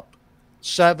 straight up.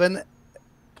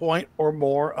 7-point or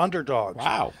more underdogs.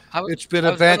 Wow. It's been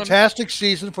a fantastic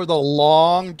season for the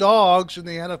long dogs in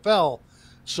the NFL.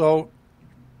 So,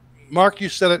 Mark, you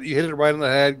said it. You hit it right on the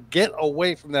head. Get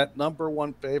away from that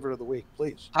 #1 favorite of the week,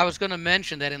 please. I was going to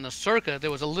mention that in the Circa,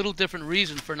 there was a little different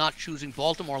reason for not choosing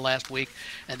Baltimore last week,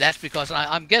 and that's because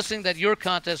I'm guessing that your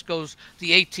contest goes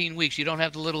the 18 weeks. You don't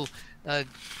have the little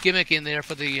gimmick in there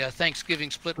for the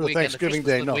Thanksgiving split week and the Christmas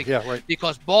Day, split week. Yeah, right.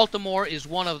 Because Baltimore is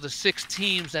one of the 6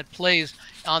 teams that plays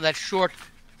on that short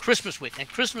Christmas week. And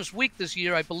Christmas week this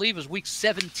year, I believe, is week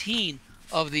 17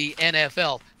 of the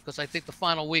NFL, because I think the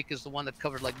final week is the one that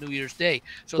covered like New Year's Day.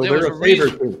 So there was a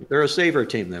reason. They're a saver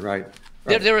team then, right?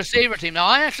 They're a saver team. Now,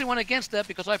 I actually went against that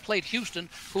because I played Houston,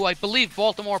 who I believe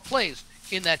Baltimore plays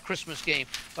in that Christmas game.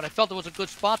 But I felt it was a good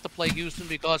spot to play Houston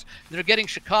because they're getting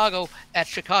Chicago at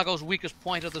Chicago's weakest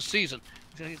point of the season.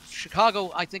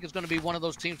 Chicago, I think, is going to be one of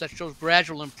those teams that shows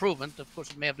gradual improvement. Of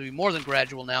course, it may have to be more than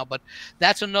gradual now, but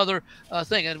that's another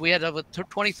thing. And we had over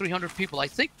 2,300 people. I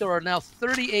think there are now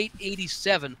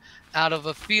 3887 out of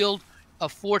a field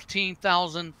of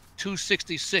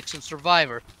 14,266 in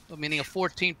Survivor, meaning a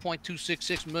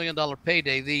 $14.266 million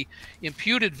payday. The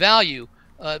imputed value,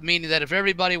 meaning that if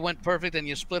everybody went perfect and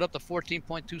you split up the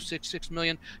 $14.266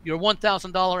 million, your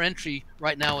 $1,000 entry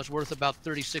right now is worth about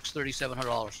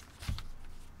 $3,700.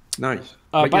 Nice.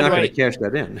 But you're not going to cash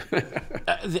that in.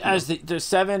 As the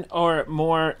 7 or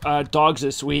more dogs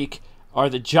this week are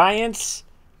the Giants,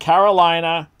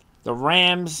 Carolina, the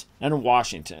Rams, and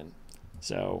Washington.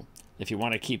 So if you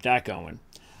want to keep that going.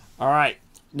 All right.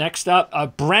 Next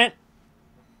up, Brent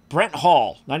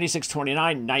Hall,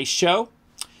 9629. Nice show.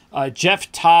 Jeff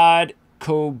Todd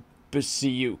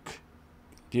Kobasiuk.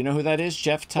 Do you know who that is?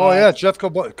 Jeff Todd? Oh, yeah. Jeff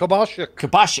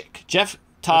Kobasiuk. Jeff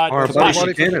Todd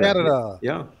Kobasiuk. Canada.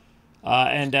 Yeah.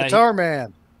 And Guitar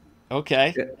man.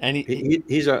 Okay. And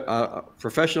he's a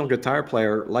professional guitar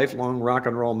player, lifelong rock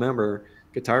and roll member,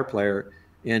 guitar player,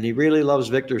 and he really loves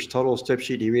Victor's Totals tip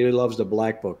sheet. He really loves the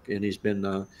Black Book, and he's been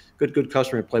a good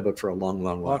customer at Playbook for a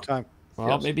long time.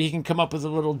 Well, maybe he can come up with a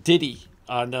little ditty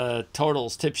on the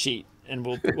Totals tip sheet, and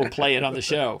we'll play it on the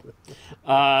show.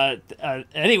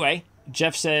 Anyway,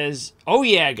 Jeff says, "Oh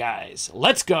yeah, guys,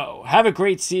 let's go. Have a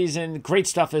great season. Great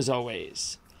stuff as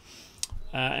always."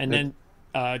 And then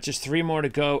just 3 more to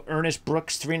go. Ernest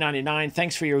Brooks, $3.99.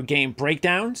 Thanks for your game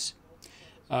breakdowns.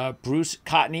 Bruce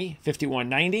Cotney,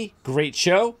 $51.90. Great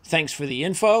show. Thanks for the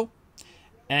info.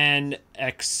 And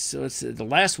the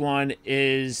last one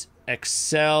is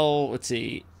Excel. Let's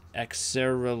see.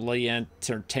 Excelly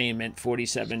Entertainment,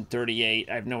 $47.38.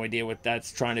 I have no idea what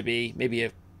that's trying to be. Maybe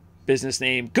a business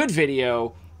name. Good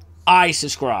video. I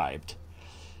subscribed.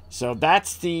 So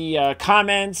that's the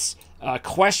comments.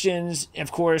 Questions,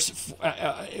 of course,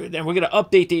 and we're going to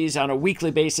update these on a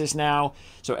weekly basis now.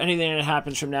 So anything that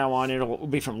happens from now on, it'll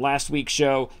be from last week's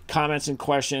show, comments and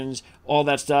questions, all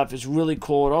that stuff is really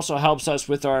cool. It also helps us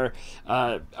with our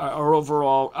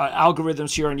overall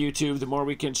algorithms here on YouTube. The more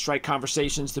we can strike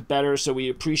conversations, the better. So we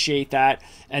appreciate that.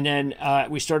 And then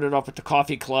we started off with the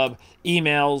Coffee Club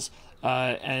emails.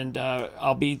 And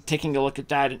I'll be taking a look at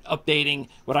that and updating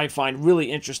what I find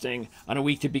really interesting on a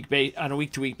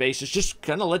week-to-week basis. Just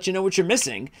kind of let you know what you're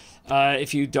missing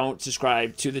if you don't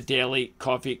subscribe to the Daily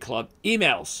Coffee Club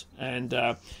emails. And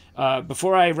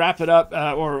before I wrap it up,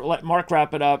 or let Mark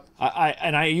wrap it up,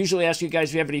 I usually ask you guys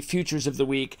if you have any futures of the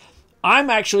week.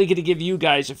 I'm actually going to give you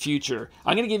guys a future.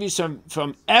 I'm going to give you some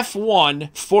from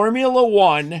F1, Formula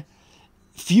One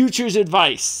futures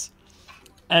advice.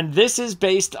 And this is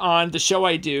based on the show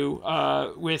I do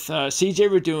with CJ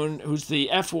Radoon, who's the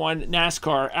F1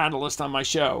 NASCAR analyst on my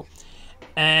show.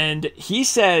 And he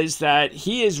says that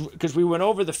he is, because we went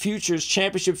over the futures,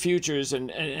 championship futures,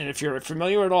 and if you're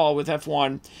familiar at all with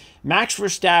F1, Max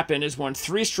Verstappen has won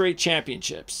 3 straight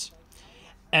championships.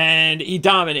 And he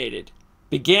dominated.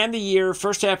 Began the year,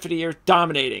 first half of the year,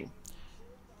 dominating.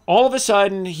 All of a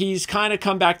sudden, he's kind of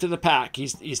come back to the pack.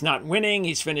 He's not winning.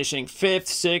 He's finishing 5th,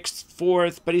 6th,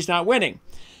 4th, but he's not winning.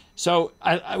 So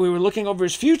we were looking over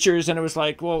his futures, and it was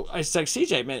like, well, I said,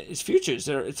 CJ, man, his futures,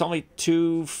 it's only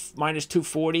minus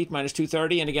 240, minus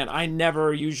 230. And again, I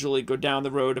never usually go down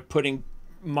the road of putting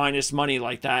minus money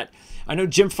like that. I know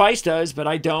Jim Feist does, but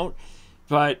I don't.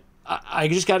 But I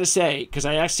just got to say, because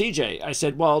I asked CJ, I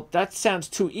said, well, that sounds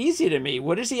too easy to me.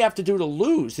 What does he have to do to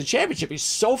lose the championship? He's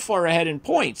so far ahead in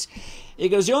points. He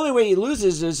goes, the only way he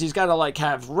loses is he's got to like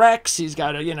have wrecks. He's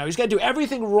got to, he's got to do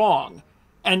everything wrong.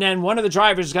 And then one of the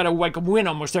drivers has got to like win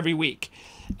almost every week.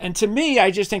 And to me,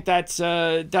 I just think that's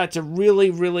a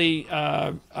really, really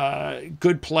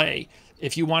good play.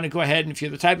 If you want to go ahead and if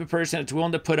you're the type of person that's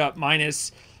willing to put up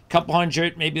minus a couple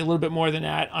hundred, maybe a little bit more than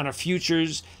that on a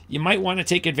futures, you might want to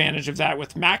take advantage of that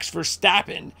with Max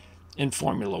Verstappen in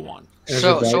Formula One.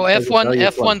 So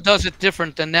F1 does it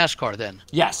different than NASCAR then?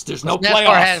 Yes, there's no NASCAR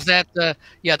playoff. has that, the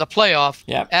playoff,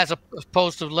 yep, as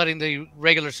opposed to letting the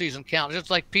regular season count. Just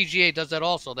like PGA does that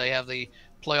also. They have the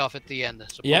playoff at the end.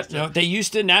 Yep, no,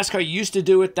 NASCAR used to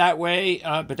do it that way,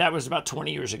 but that was about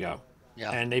 20 years ago.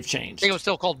 Yeah, and they've changed. I think it was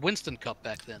still called Winston Cup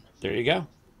back then. There you go.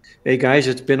 Hey, guys,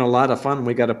 it's been a lot of fun.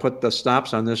 We got to put the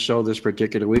stops on this show this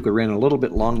particular week. We ran a little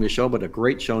bit long this show, but a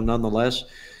great show nonetheless.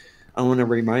 I want to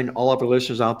remind all of our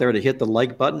listeners out there to hit the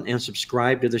like button and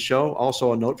subscribe to the show.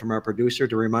 Also, a note from our producer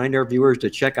to remind our viewers to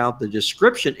check out the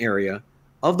description area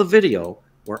of the video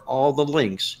where all the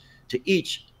links to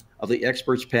each of the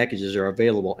experts' packages are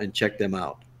available, and check them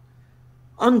out.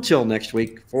 Until next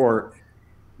week, for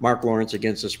Mark Lawrence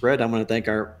Against the Spread, I want to thank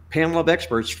our panel of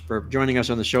experts for joining us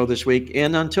on the show this week.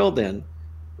 And until then,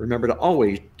 remember to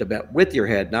always to bet with your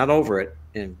head, not over it,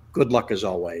 and good luck as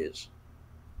always.